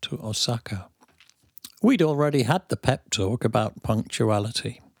journey to Osaka. We'd already had the pep talk about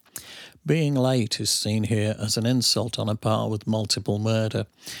punctuality. Being late is seen here as an insult on a par with multiple murder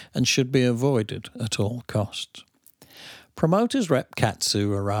and should be avoided at all costs. Promoters rep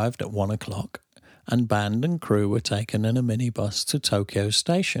Katsu arrived at 1 o'clock, and band and crew were taken in a minibus to Tokyo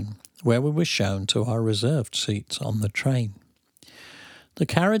Station, where we were shown to our reserved seats on the train. The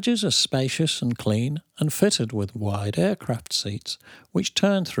carriages are spacious and clean and fitted with wide aircraft seats, which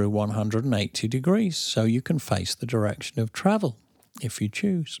turn through 180 degrees so you can face the direction of travel, if you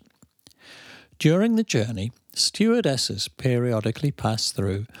choose. During the journey, stewardesses periodically pass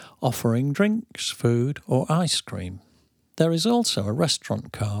through, offering drinks, food, or ice cream. There is also a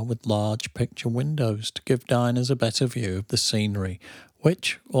restaurant car with large picture windows to give diners a better view of the scenery,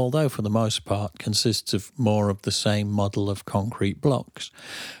 which, although for the most part consists of more of the same model of concrete blocks,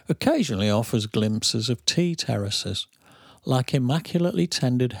 occasionally offers glimpses of tea terraces, like immaculately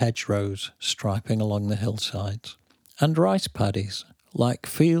tended hedgerows striping along the hillsides, and rice paddies, like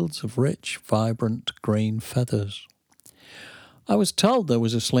fields of rich, vibrant green feathers. I was told there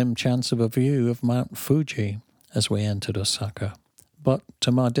was a slim chance of a view of Mount Fuji as we entered Osaka, but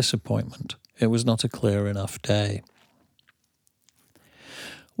to my disappointment, it was not a clear enough day.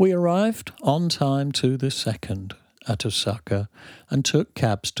 We arrived on time to the 2nd at Osaka and took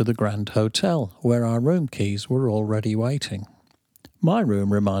cabs to the Grand Hotel, where our room keys were already waiting. My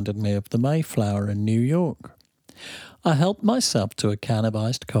room reminded me of the Mayflower in New York. I helped myself to a can of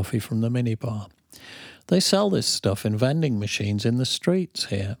iced coffee from the minibar. They sell this stuff in vending machines in the streets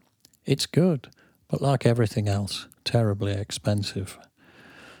here. It's good, but like everything else, terribly expensive.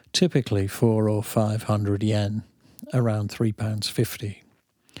 Typically 400 or 500 yen, around £3.50.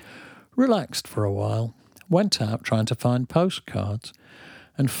 Relaxed for a while, went out trying to find postcards,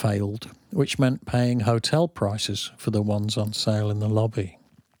 and failed, which meant paying hotel prices for the ones on sale in the lobby.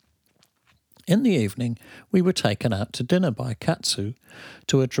 In the evening, we were taken out to dinner by Katsu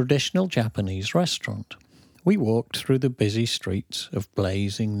to a traditional Japanese restaurant. We walked through the busy streets of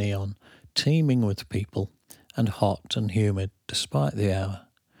blazing neon, teeming with people, and hot and humid despite the hour.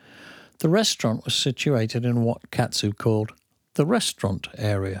 The restaurant was situated in what Katsu called the restaurant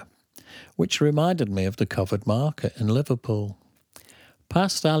area, which reminded me of the covered market in Liverpool.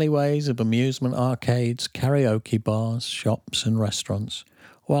 Past alleyways of amusement arcades, karaoke bars, shops and restaurants,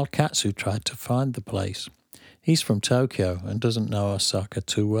 while Katsu tried to find the place. He's from Tokyo and doesn't know Osaka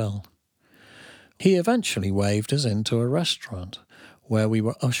too well. He eventually waved us into a restaurant, where we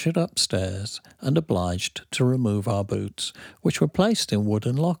were ushered upstairs and obliged to remove our boots, which were placed in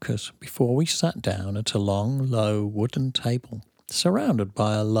wooden lockers before we sat down at a long, low wooden table, surrounded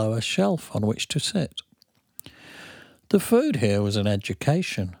by a lower shelf on which to sit. The food here was an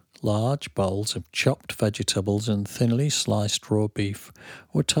education. Large bowls of chopped vegetables and thinly sliced raw beef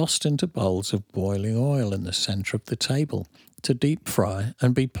were tossed into bowls of boiling oil in the centre of the table to deep fry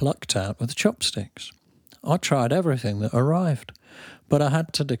and be plucked out with chopsticks. I tried everything that arrived, but I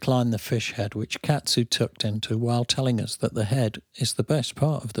had to decline the fish head which Katsu tucked into while telling us that the head is the best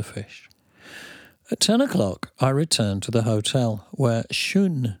part of the fish. At 10 o'clock, I returned to the hotel, where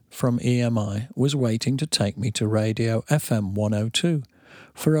Shun from EMI was waiting to take me to Radio FM 102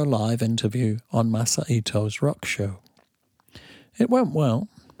 for a live interview on Masaito's rock show. It went well.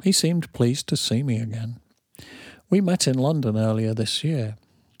 He seemed pleased to see me again. We met in London earlier this year.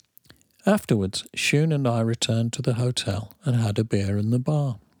 Afterwards, Shun and I returned to the hotel and had a beer in the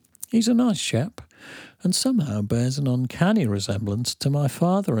bar. He's a nice chap, and somehow bears an uncanny resemblance to my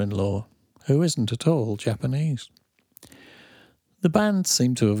father-in-law, who isn't at all Japanese. The band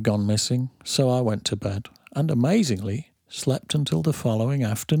seemed to have gone missing, so I went to bed, and amazingly, slept until the following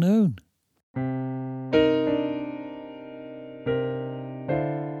afternoon.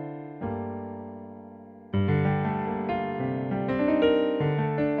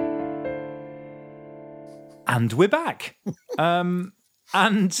 And we're back.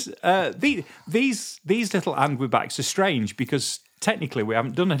 These little "and we're backs" are strange because technically we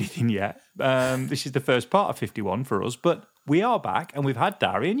haven't done anything yet. This is the first part of 51 for us, but we are back and we've had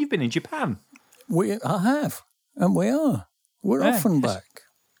Dari and you've been in Japan. I have, and we are. We're often back.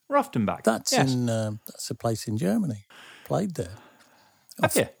 We're often back. That's yes. that's a place in Germany. Played there.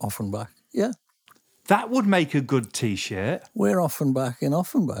 Have you? Offenbach. Yeah. That would make a good T-shirt. We're Offenbach in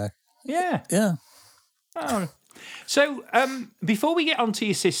Offenbach. Yeah. Yeah. Oh. So, before we get on to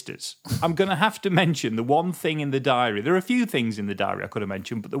your sisters, I'm going to have to mention the one thing in the diary. There are a few things in the diary I could have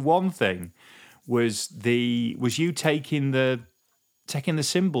mentioned, but the one thing was you taking the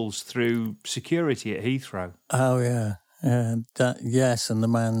symbols through security at Heathrow. Oh yeah. Yes, and the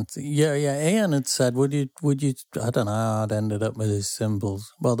man, Ian had said, would you, I don't know how I'd ended up with his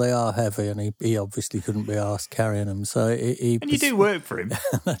symbols. Well, they are heavy, and he obviously couldn't be asked carrying them. So he And you do work for him.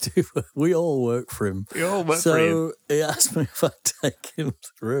 I do. We all work for him. We all work for him. So he asked me if I'd take him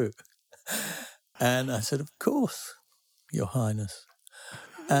through. And I said, of course, Your Highness.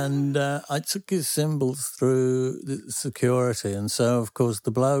 And I took his symbols through the security. And so, of course,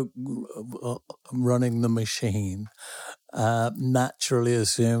 the bloke running the machine naturally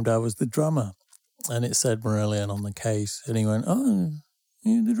assumed I was the drummer. And it said Marillion on the case. And he went, oh,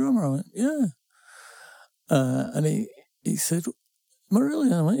 you're the drummer? I went, yeah. And he said,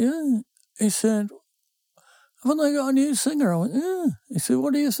 Marillion? I went, yeah. He said, haven't they got a new singer? I went, yeah. He said,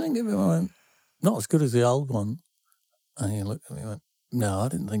 what do you think of him? I went, not as good as the old one. And he looked at me and went, no, I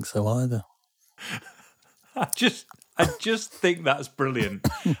didn't think so either. I just think that's brilliant.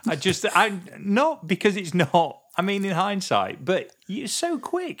 I'm not because it's not. I mean, in hindsight, but you're so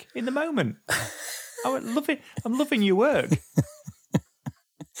quick in the moment. I love it. I'm loving your work.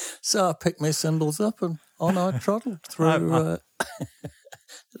 So I picked my symbols up and on I trottled through.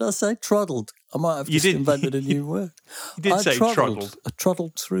 Did I say troddled? I might have just invented a new word. You did say troddled. I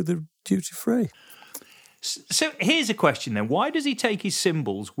trottled through the duty free. So here's a question then. Why does he take his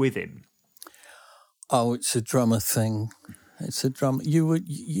symbols with him? Oh, it's a drummer thing. It's a drum.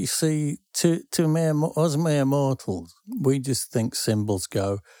 You see, to us mere mortals, we just think symbols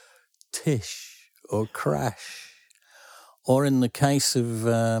go tish or crash. Or in the case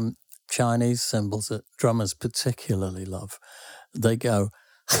of Chinese symbols that drummers particularly love, they go...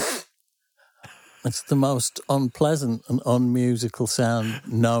 It's the most unpleasant and unmusical sound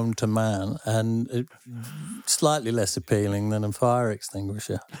known to man, and slightly less appealing than a fire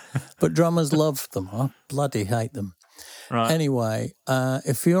extinguisher. But drummers love them. I bloody hate them. Right. Anyway,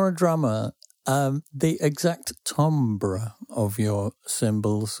 if you're a drummer, the exact timbre of your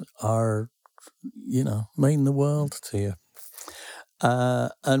cymbals are, mean the world to you.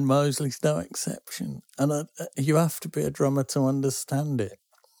 And Mosley's no exception. And you have to be a drummer to understand it.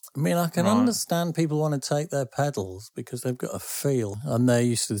 I mean, I can understand people want to take their pedals because they've got a feel and they're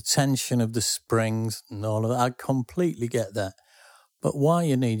used to the tension of the springs and all of that. I completely get that. But why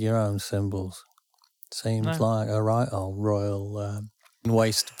you need your own cymbals seems like a right old royal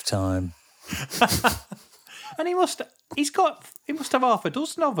waste of time. And he must have half a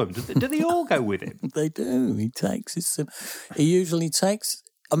dozen of them. Do they all go with him? They do. He takes his He usually takes...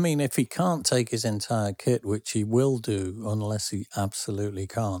 I mean, if he can't take his entire kit, which he will do unless he absolutely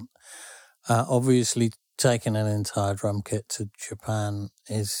can't, obviously taking an entire drum kit to Japan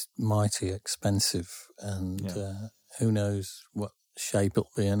is mighty expensive, and who knows what shape it'll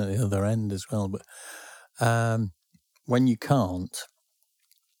be in at the other end as well. But when you can't,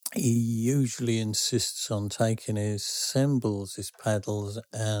 he usually insists on taking his cymbals, his pedals,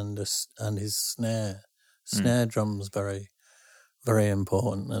 and his snare. Snare drum's very, very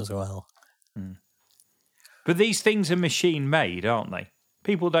important as well. But these things are machine made, aren't they?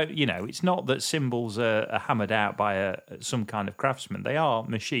 People don't, it's not that cymbals are hammered out by some kind of craftsman. They are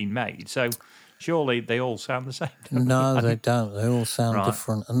machine made. So surely they all sound the same. No, they don't. They all sound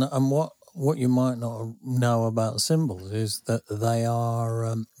different. And what you might not know about cymbals is that they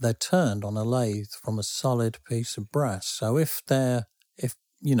are they're turned on a lathe from a solid piece of brass. So if that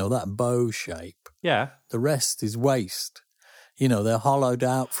bow shape, the rest is waste. They're hollowed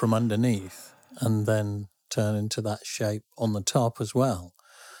out from underneath and then turn into that shape on the top as well.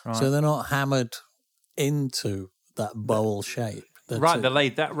 Right. So they're not hammered into that bowl shape. Right, they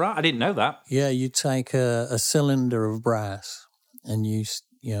laid that right. I didn't know that. Yeah, you take a cylinder of brass and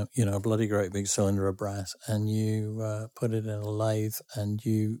a bloody great big cylinder of brass, and you put it in a lathe and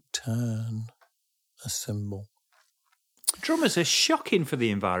you turn a cymbal. Drummers are shocking for the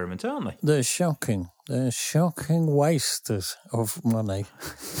environment, aren't they? They're shocking. They're shocking wasters of money.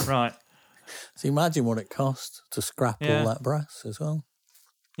 Right. So imagine what it costs to scrap all that brass as well.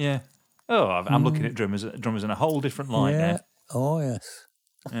 Yeah. Oh, I'm looking at drummers in a whole different light now. Oh, yes.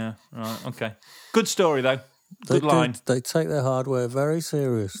 Yeah, right, okay. Good story, though. Good line. They take their hardware very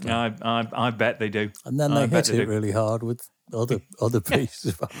seriously. I bet they do. And then they hit it really hard with other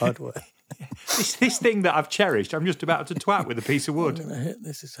pieces of hardware. This thing that I've cherished, I'm just about to twat with a piece of wood. I'm going to hit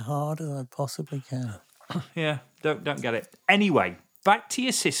this as hard as I possibly can. Yeah, don't get it. Anyway, back to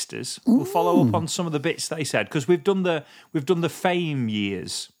your sisters. We'll follow up on some of the bits they said, because we've done the fame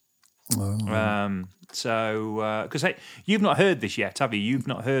years. Because you've not heard this yet, have you? You've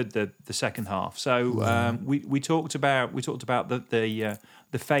not heard the second half. So we talked about the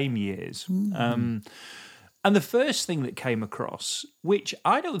fame years. And the first thing that came across, which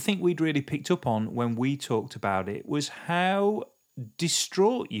I don't think we'd really picked up on when we talked about it, was how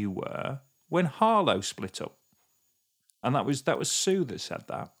distraught you were when Harlow split up. And that was Sue that said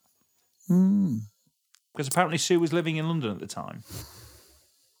that. Because apparently Sue was living in London at the time.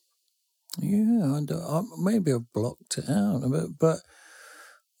 Yeah, maybe I've blocked it out a bit, but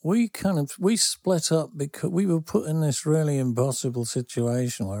we split up because we were put in this really impossible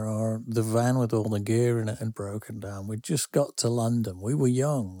situation where the van with all the gear in it had broken down. We'd just got to London. We were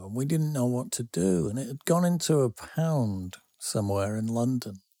young and we didn't know what to do, and it had gone into a pound somewhere in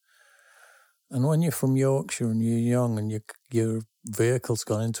London. And when you're from Yorkshire and you're young and your vehicle's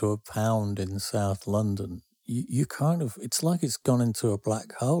gone into a pound in South London, you kind of, it's like it's gone into a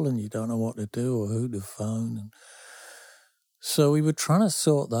black hole and you don't know what to do or who to phone. And so we were trying to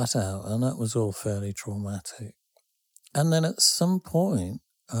sort that out, and that was all fairly traumatic. And then at some point,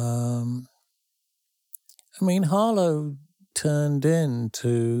 Harlow turned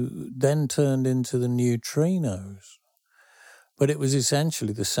into the Neutrinos, but it was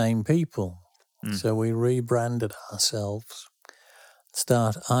essentially the same people. So we rebranded ourselves.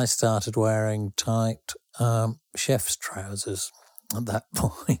 I started wearing tight chef's trousers at that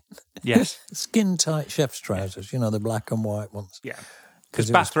point. Yes. Skin-tight chef's trousers, the black and white ones. Yeah.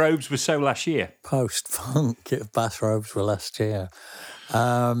 Because bathrobes were so last year. Post-punk bathrobes were last year.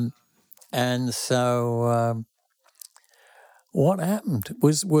 And so what happened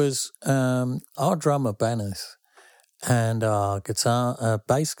was our drummer, Benneth, and our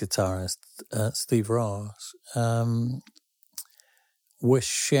bass guitarist, Steve Ross, were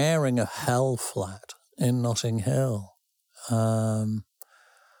sharing a hell flat in Notting Hill. And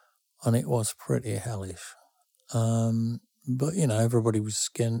it was pretty hellish. But, everybody was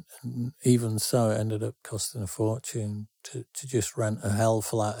skint, and even so it ended up costing a fortune to just rent a hell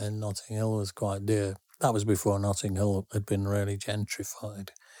flat in Notting Hill was quite dear. That was before Notting Hill had been really gentrified.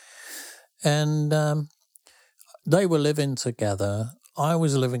 And they were living together. I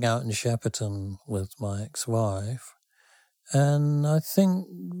was living out in Shepperton with my ex-wife. And I think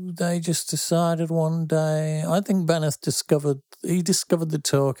they just decided one day, I think Benneth discovered the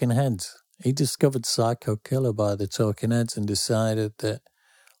Talking Heads. He discovered Psycho Killer by the Talking Heads and decided that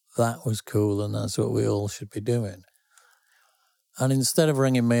was cool and that's what we all should be doing. And instead of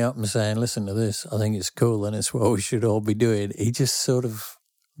ringing me up and saying, listen to this, I think it's cool and it's what we should all be doing, he just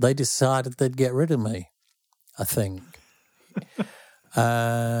they decided they'd get rid of me, I think.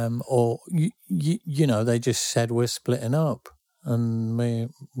 Or they just said we're splitting up and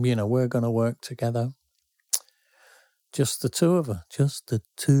we're going to work together. Just the two of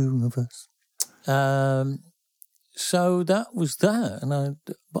us. So that was that, and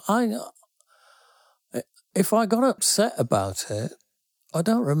if I got upset about it, I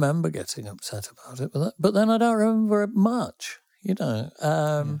don't remember getting upset about it, but then I don't remember it much.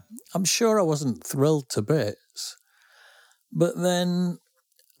 I'm sure I wasn't thrilled to bits, but then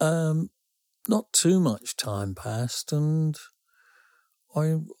not too much time passed, and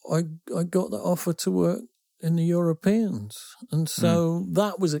I got the offer to work in the Europeans, and so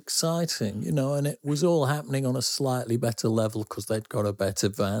that was exciting, and it was all happening on a slightly better level because they'd got a better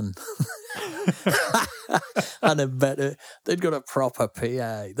van. And they'd got a proper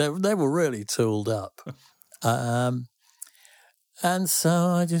PA. They were really tooled up. And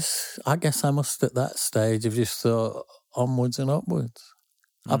so I guess I must at that stage have just thought onwards and upwards.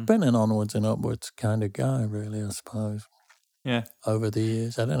 I've been an onwards and upwards kind of guy, really, I suppose. Yeah. Over the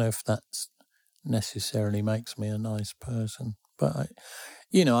years. I don't know if that's necessarily makes me a nice person, but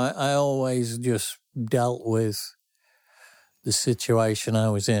I always just dealt with the situation I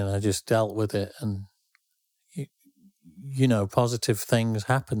was in. I just dealt with it, and positive things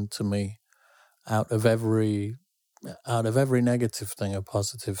happened to me out of every negative thing. A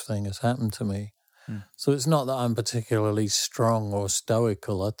positive thing has happened to me. So it's not that I'm particularly strong or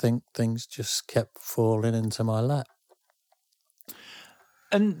stoical. I think things just kept falling into my lap.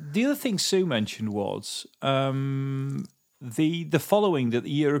 And the other thing Sue mentioned was the following that the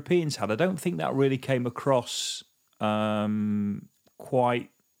Europeans had. I don't think that really came across quite,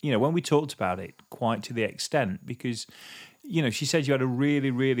 when we talked about it, quite to the extent, because, she said you had a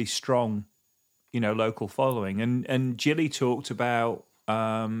really, really strong, local following. And Jilly talked about,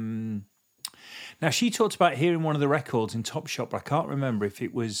 now she talked about hearing one of the records in Topshop, but I can't remember if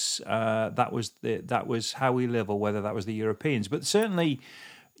it was, that was How We Live or whether that was the Europeans. But certainly,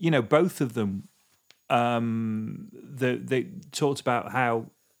 both of them, they talked about how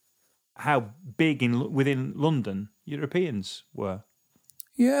big within London Europeans were.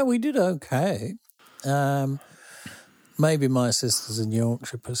 Yeah, we did okay. Maybe my sisters in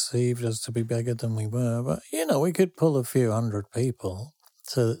Yorkshire perceived us to be bigger than we were, but we could pull a few hundred people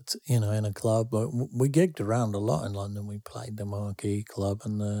to in a club. But we gigged around a lot in London. We played the Marquee Club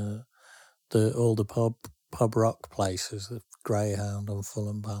and all the pub rock places, the Greyhound on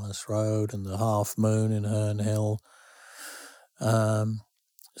Fulham Palace Road and the Half Moon in Herne Hill.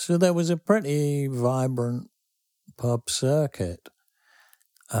 So there was a pretty vibrant pub circuit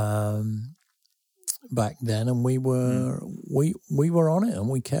back then, and we were on it, and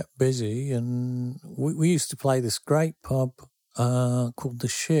we kept busy, and we used to play this great pub called The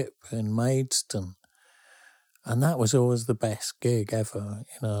Ship in Maidstone, and that was always the best gig ever.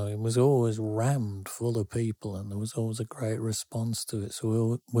 It was always rammed full of people, and there was always a great response to it.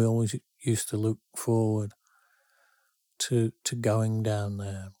 So we always used to look forward to going down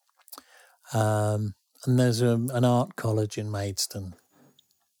there. And there's an art college in Maidstone.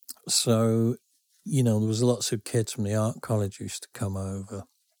 So, there was lots of kids from the art college used to come over.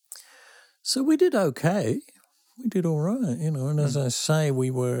 So we did okay. We did all right, and as I say,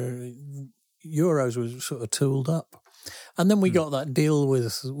 Euros was sort of tooled up. And then we got that deal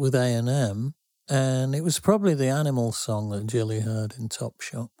with A&M, and it was probably the Animal song that Jilly heard in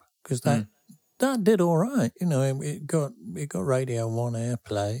Topshop, because that did all right. It got Radio 1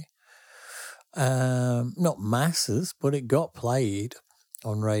 airplay. Not masses, but it got played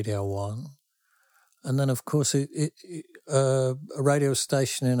on Radio 1. And then, of course, a radio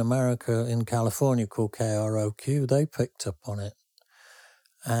station in America, in California, called KROQ, they picked up on it.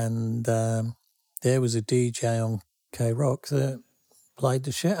 And there was a DJ on K-Rock that played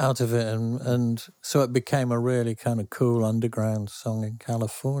the shit out of it. And so it became a really kind of cool underground song in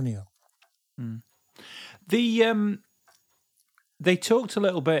California. They talked a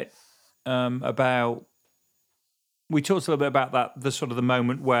little bit about... We talked a little bit about that, the sort of the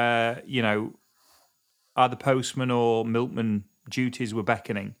moment where, either postman or milkman duties were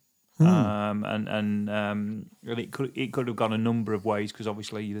beckoning, and it could have gone a number of ways, because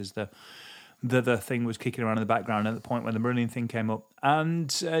obviously there's the thing was kicking around in the background at the point when the Marillion thing came up, and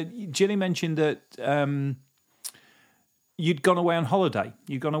Jilly mentioned that you'd gone away on holiday.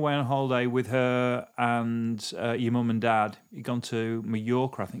 You'd gone away on holiday with her and your mum and dad. You'd gone to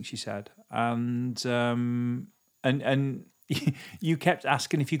Mallorca, I think she said, and you kept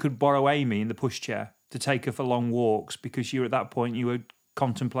asking if you could borrow Amy in the pushchair to take her for long walks, because at that point you were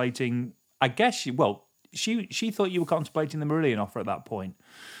contemplating, I guess, she thought you were contemplating the Marillion offer at that point.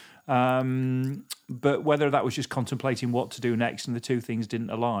 But whether that was just contemplating what to do next and the two things didn't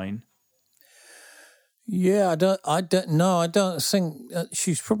align. Yeah, I don't know. I don't think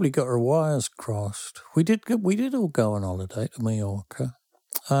she's probably got her wires crossed. We did all go on holiday to Mallorca.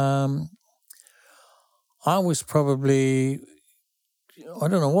 I was probably, I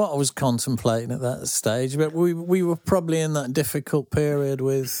don't know what I was contemplating at that stage, but we were probably in that difficult period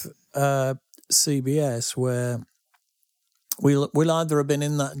with CBS where we'll either have been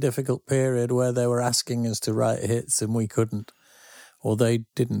in that difficult period where they were asking us to write hits and we couldn't, or they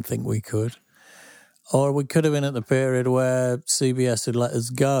didn't think we could, or we could have been at the period where CBS had let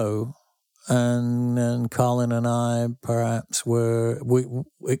us go. And Colin and I perhaps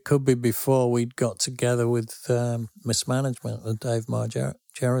it could be before we'd got together with Mismanagement with Dave Marge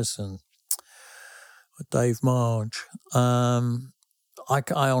Jerrison. Dave Marge. I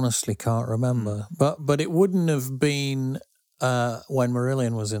honestly can't remember. But it wouldn't have been when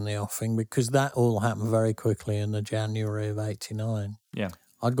Marillion was in the offing, because that all happened very quickly in the January of 89. Yeah.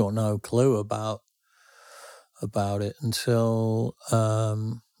 I'd got no clue about it until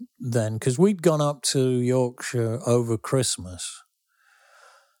then, because we'd gone up to Yorkshire over Christmas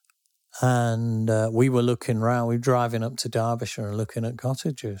and we were looking round, we were driving up to Derbyshire and looking at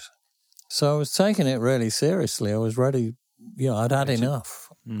cottages. So I was taking it really seriously. I was ready, I'd had enough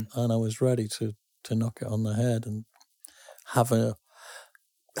and I was ready to knock it on the head and have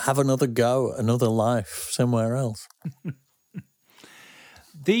another go, another life somewhere else.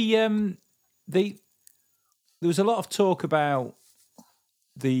 There was a lot of talk about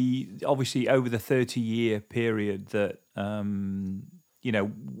obviously over the 30-year period that how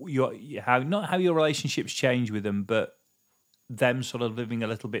your relationships change with them, but them sort of living a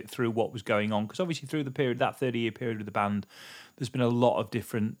little bit through what was going on, because obviously through the period, that 30-year period with the band, there's been a lot of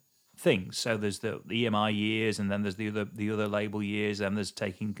different things. So there's the EMI years, and then there's the other label years, and there's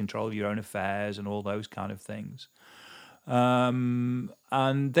taking control of your own affairs and all those kind of things. And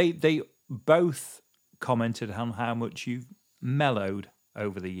they both commented on how much you've mellowed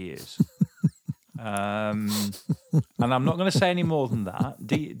over the years. And I'm not going to say any more than that.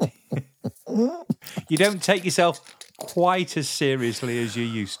 You don't take yourself quite as seriously as you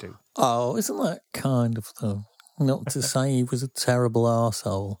used to. Oh, isn't that kind of them? Not to say he was a terrible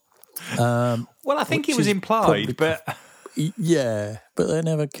arsehole. Well, I think it was implied, but... Yeah, but they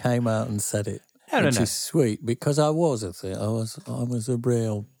never came out and said it. Which is sweet, because I was a thing. I was a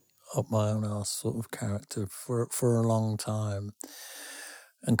real up my own arse sort of character for a long time,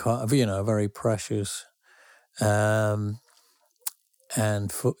 and quite very precious, and I'm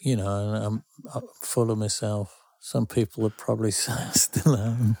full of myself. Some people would probably say I still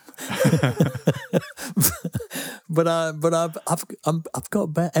am, but I've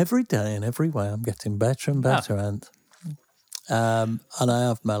got better every day in every way. I'm getting better and better, and I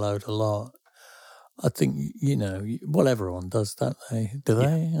have mellowed a lot. I think, well, everyone does, don't they? Do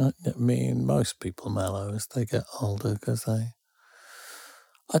they? I mean, most people mellow as they get older, because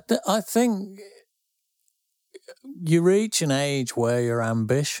I think you reach an age where your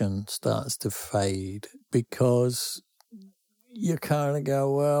ambition starts to fade, because you kind of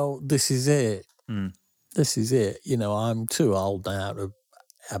go, well, this is it. This is it. I'm too old now to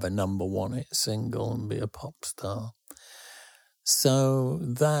have a number one hit single and be a pop star. So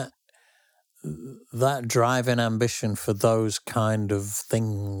that driving ambition for those kind of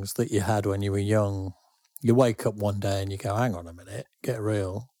things that you had when you were young, you wake up one day and you go, hang on a minute, get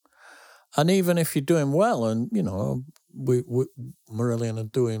real. And even if you're doing well, and we Marillion are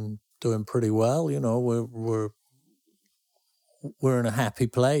doing pretty well, we're in a happy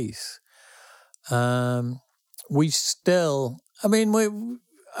place. We still, I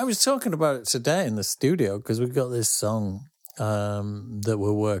was talking about it today in the studio, because we've got this song that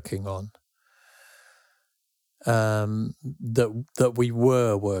we're working on. That we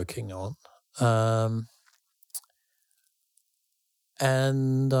were working on,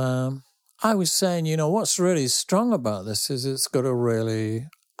 and I was saying, what's really strong about this is it's got a really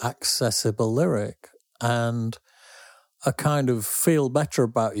accessible lyric and a kind of feel better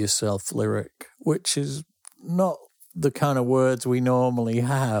about yourself lyric, which is not the kind of words we normally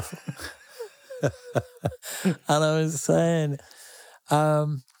have. And I was saying,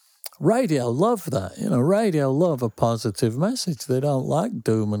 radio love that. Radio love a positive message. They don't like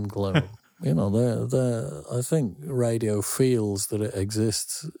doom and gloom. I think radio feels that it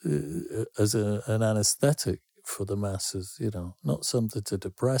exists as an anesthetic for the masses, not something to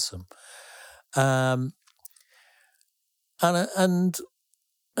depress them. And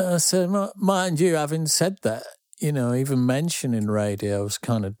I said, mind you, having said that, even mentioning radio is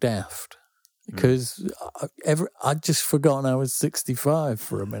kind of daft. Because I'd just forgotten I was 65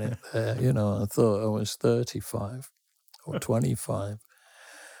 for a minute there. I thought I was 35 or 25.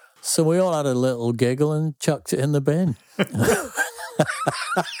 So we all had a little giggle and chucked it in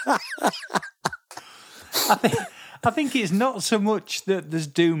I think it's not so much that there's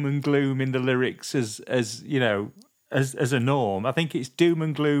doom and gloom in the lyrics as you know, as a norm. I think it's doom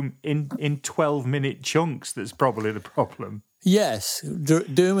and gloom in 12-minute chunks that's probably the problem. Yes,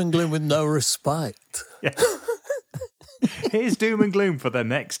 doom and gloom with no respite. Yeah. Here's doom and gloom for the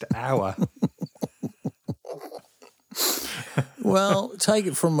next hour. Well, take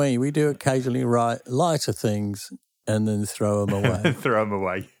it from me. We do occasionally write lighter things and then throw them away. Throw them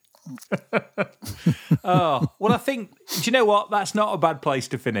away. Oh, well, I think, do you know what? That's not a bad place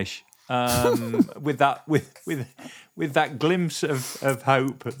to finish. With that glimpse of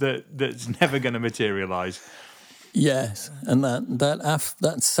hope that's never going to materialise. Yes, and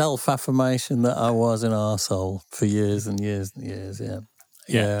that self-affirmation that I was an arsehole for years and years and years,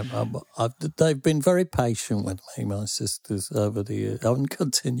 yeah. They've been very patient with me, my sisters, over the years, and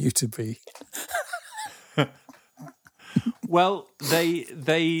continue to be. Well,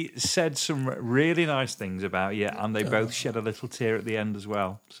 they said some really nice things about you, and they both shed a little tear at the end as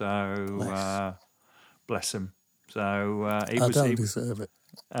well. So, bless them. So I don't deserve it.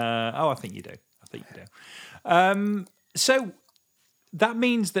 I think you do. So that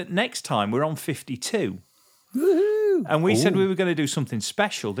means that next time we're on 52. Woohoo! And we said we were going to do something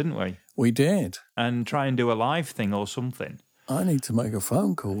special, didn't we? We did. And try and do a live thing or something. I need to make a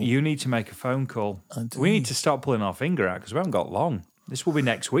phone call. You need to make a phone call. We need to start pulling our finger out because we haven't got long. This will be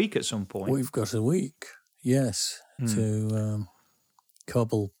next week at some point. We've got a week, yes, to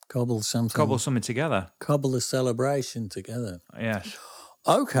cobble something. Cobble something together. Cobble a celebration together. Yes.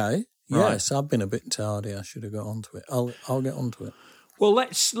 Okay. Right. Yes, I've been a bit tardy. I should have got onto it. I'll get onto it. Well,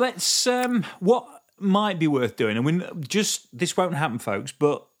 let's what might be worth doing, and this won't happen, folks.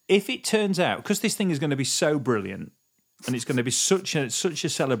 But if it turns out, because this thing is going to be so brilliant, and it's going to be such a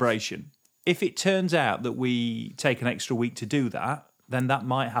celebration, if it turns out that we take an extra week to do that, then that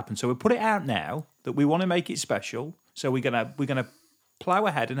might happen. So we put it out now that we want to make it special. So we're gonna plough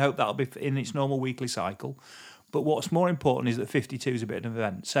ahead and hope that'll be in its normal weekly cycle. But what's more important is that 52 is a bit of an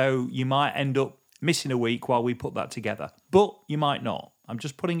event. So you might end up missing a week while we put that together. But you might not. I'm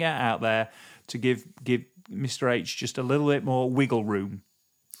just putting it out there to give Mr. H just a little bit more wiggle room,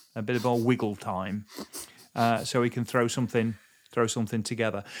 a bit more wiggle time, so he can throw something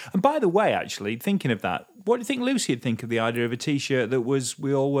together. And by the way, actually, thinking of that, what do you think Lucy would think of the idea of a T-shirt that was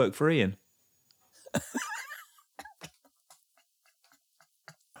 "We all work for Ian"?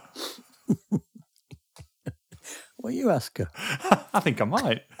 Well, you ask her. I think I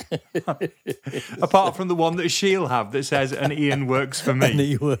might. Apart from the one that she'll have that says, "And Ian works for me." And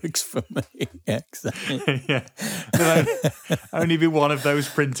he works for me. Exactly. Yeah. There'll only be one of those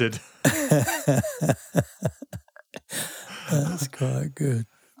printed. That's quite good.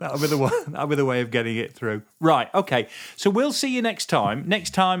 That'll be the one. That'll be the way of getting it through. Right. Okay. So we'll see you next time.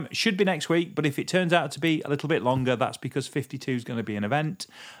 Next time should be next week, but if it turns out to be a little bit longer, that's because 52 is going to be an event.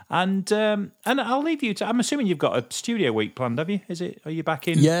 And I'll leave you to. I'm assuming you've got a studio week planned, have you? Are you back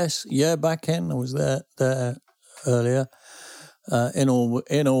in? Yes. Yeah. Back in. I was there earlier. In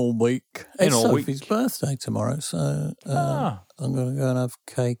all week. It's Sophie's birthday tomorrow, so I'm going to go and have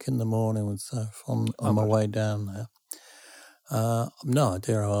cake in the morning with Soph on my way down there. I've no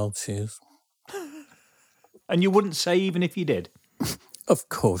idea how old she is. And you wouldn't say even if you did? Of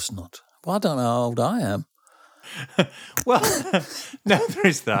course not. Well, I don't know how old I am. Well, no, there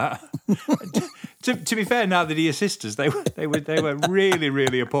is that. to be fair, now that your sisters, they were really,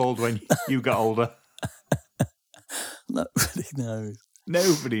 really appalled when you got older. Nobody knows.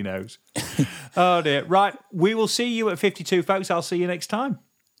 Nobody knows. Oh dear. Right, we will see you at 52, folks. I'll see you next time.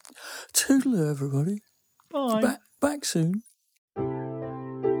 Toodaloo, everybody. Bye. Back soon.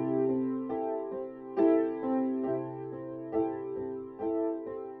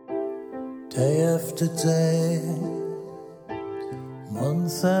 Day after day,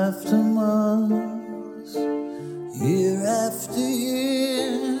 month after month, year after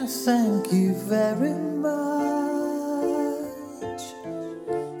year, thank you very much.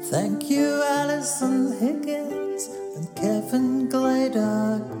 Thank you, Alison Higgins and Kevin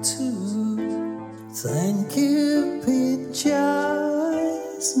Glaydock too. Thank you, Pete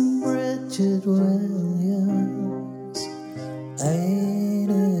Joyce and Bridget Williams. Ain't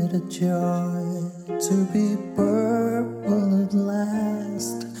it a joy to be purple at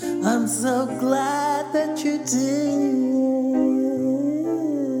last? I'm so glad that you did.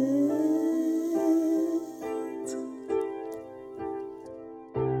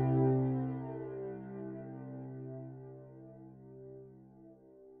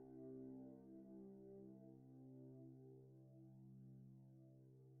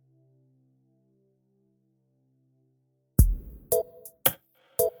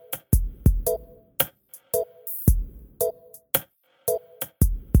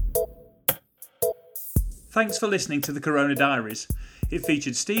 Thanks for listening to the Corona Diaries. It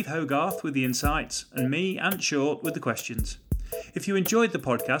featured Steve Hogarth with the insights and me, Ant Short, with the questions. If you enjoyed the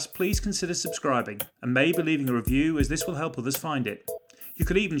podcast, please consider subscribing and maybe leaving a review, as this will help others find it. You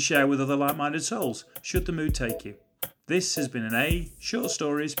could even share with other like-minded souls, should the mood take you. This has been an A Short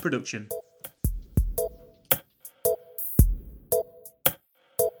Stories production.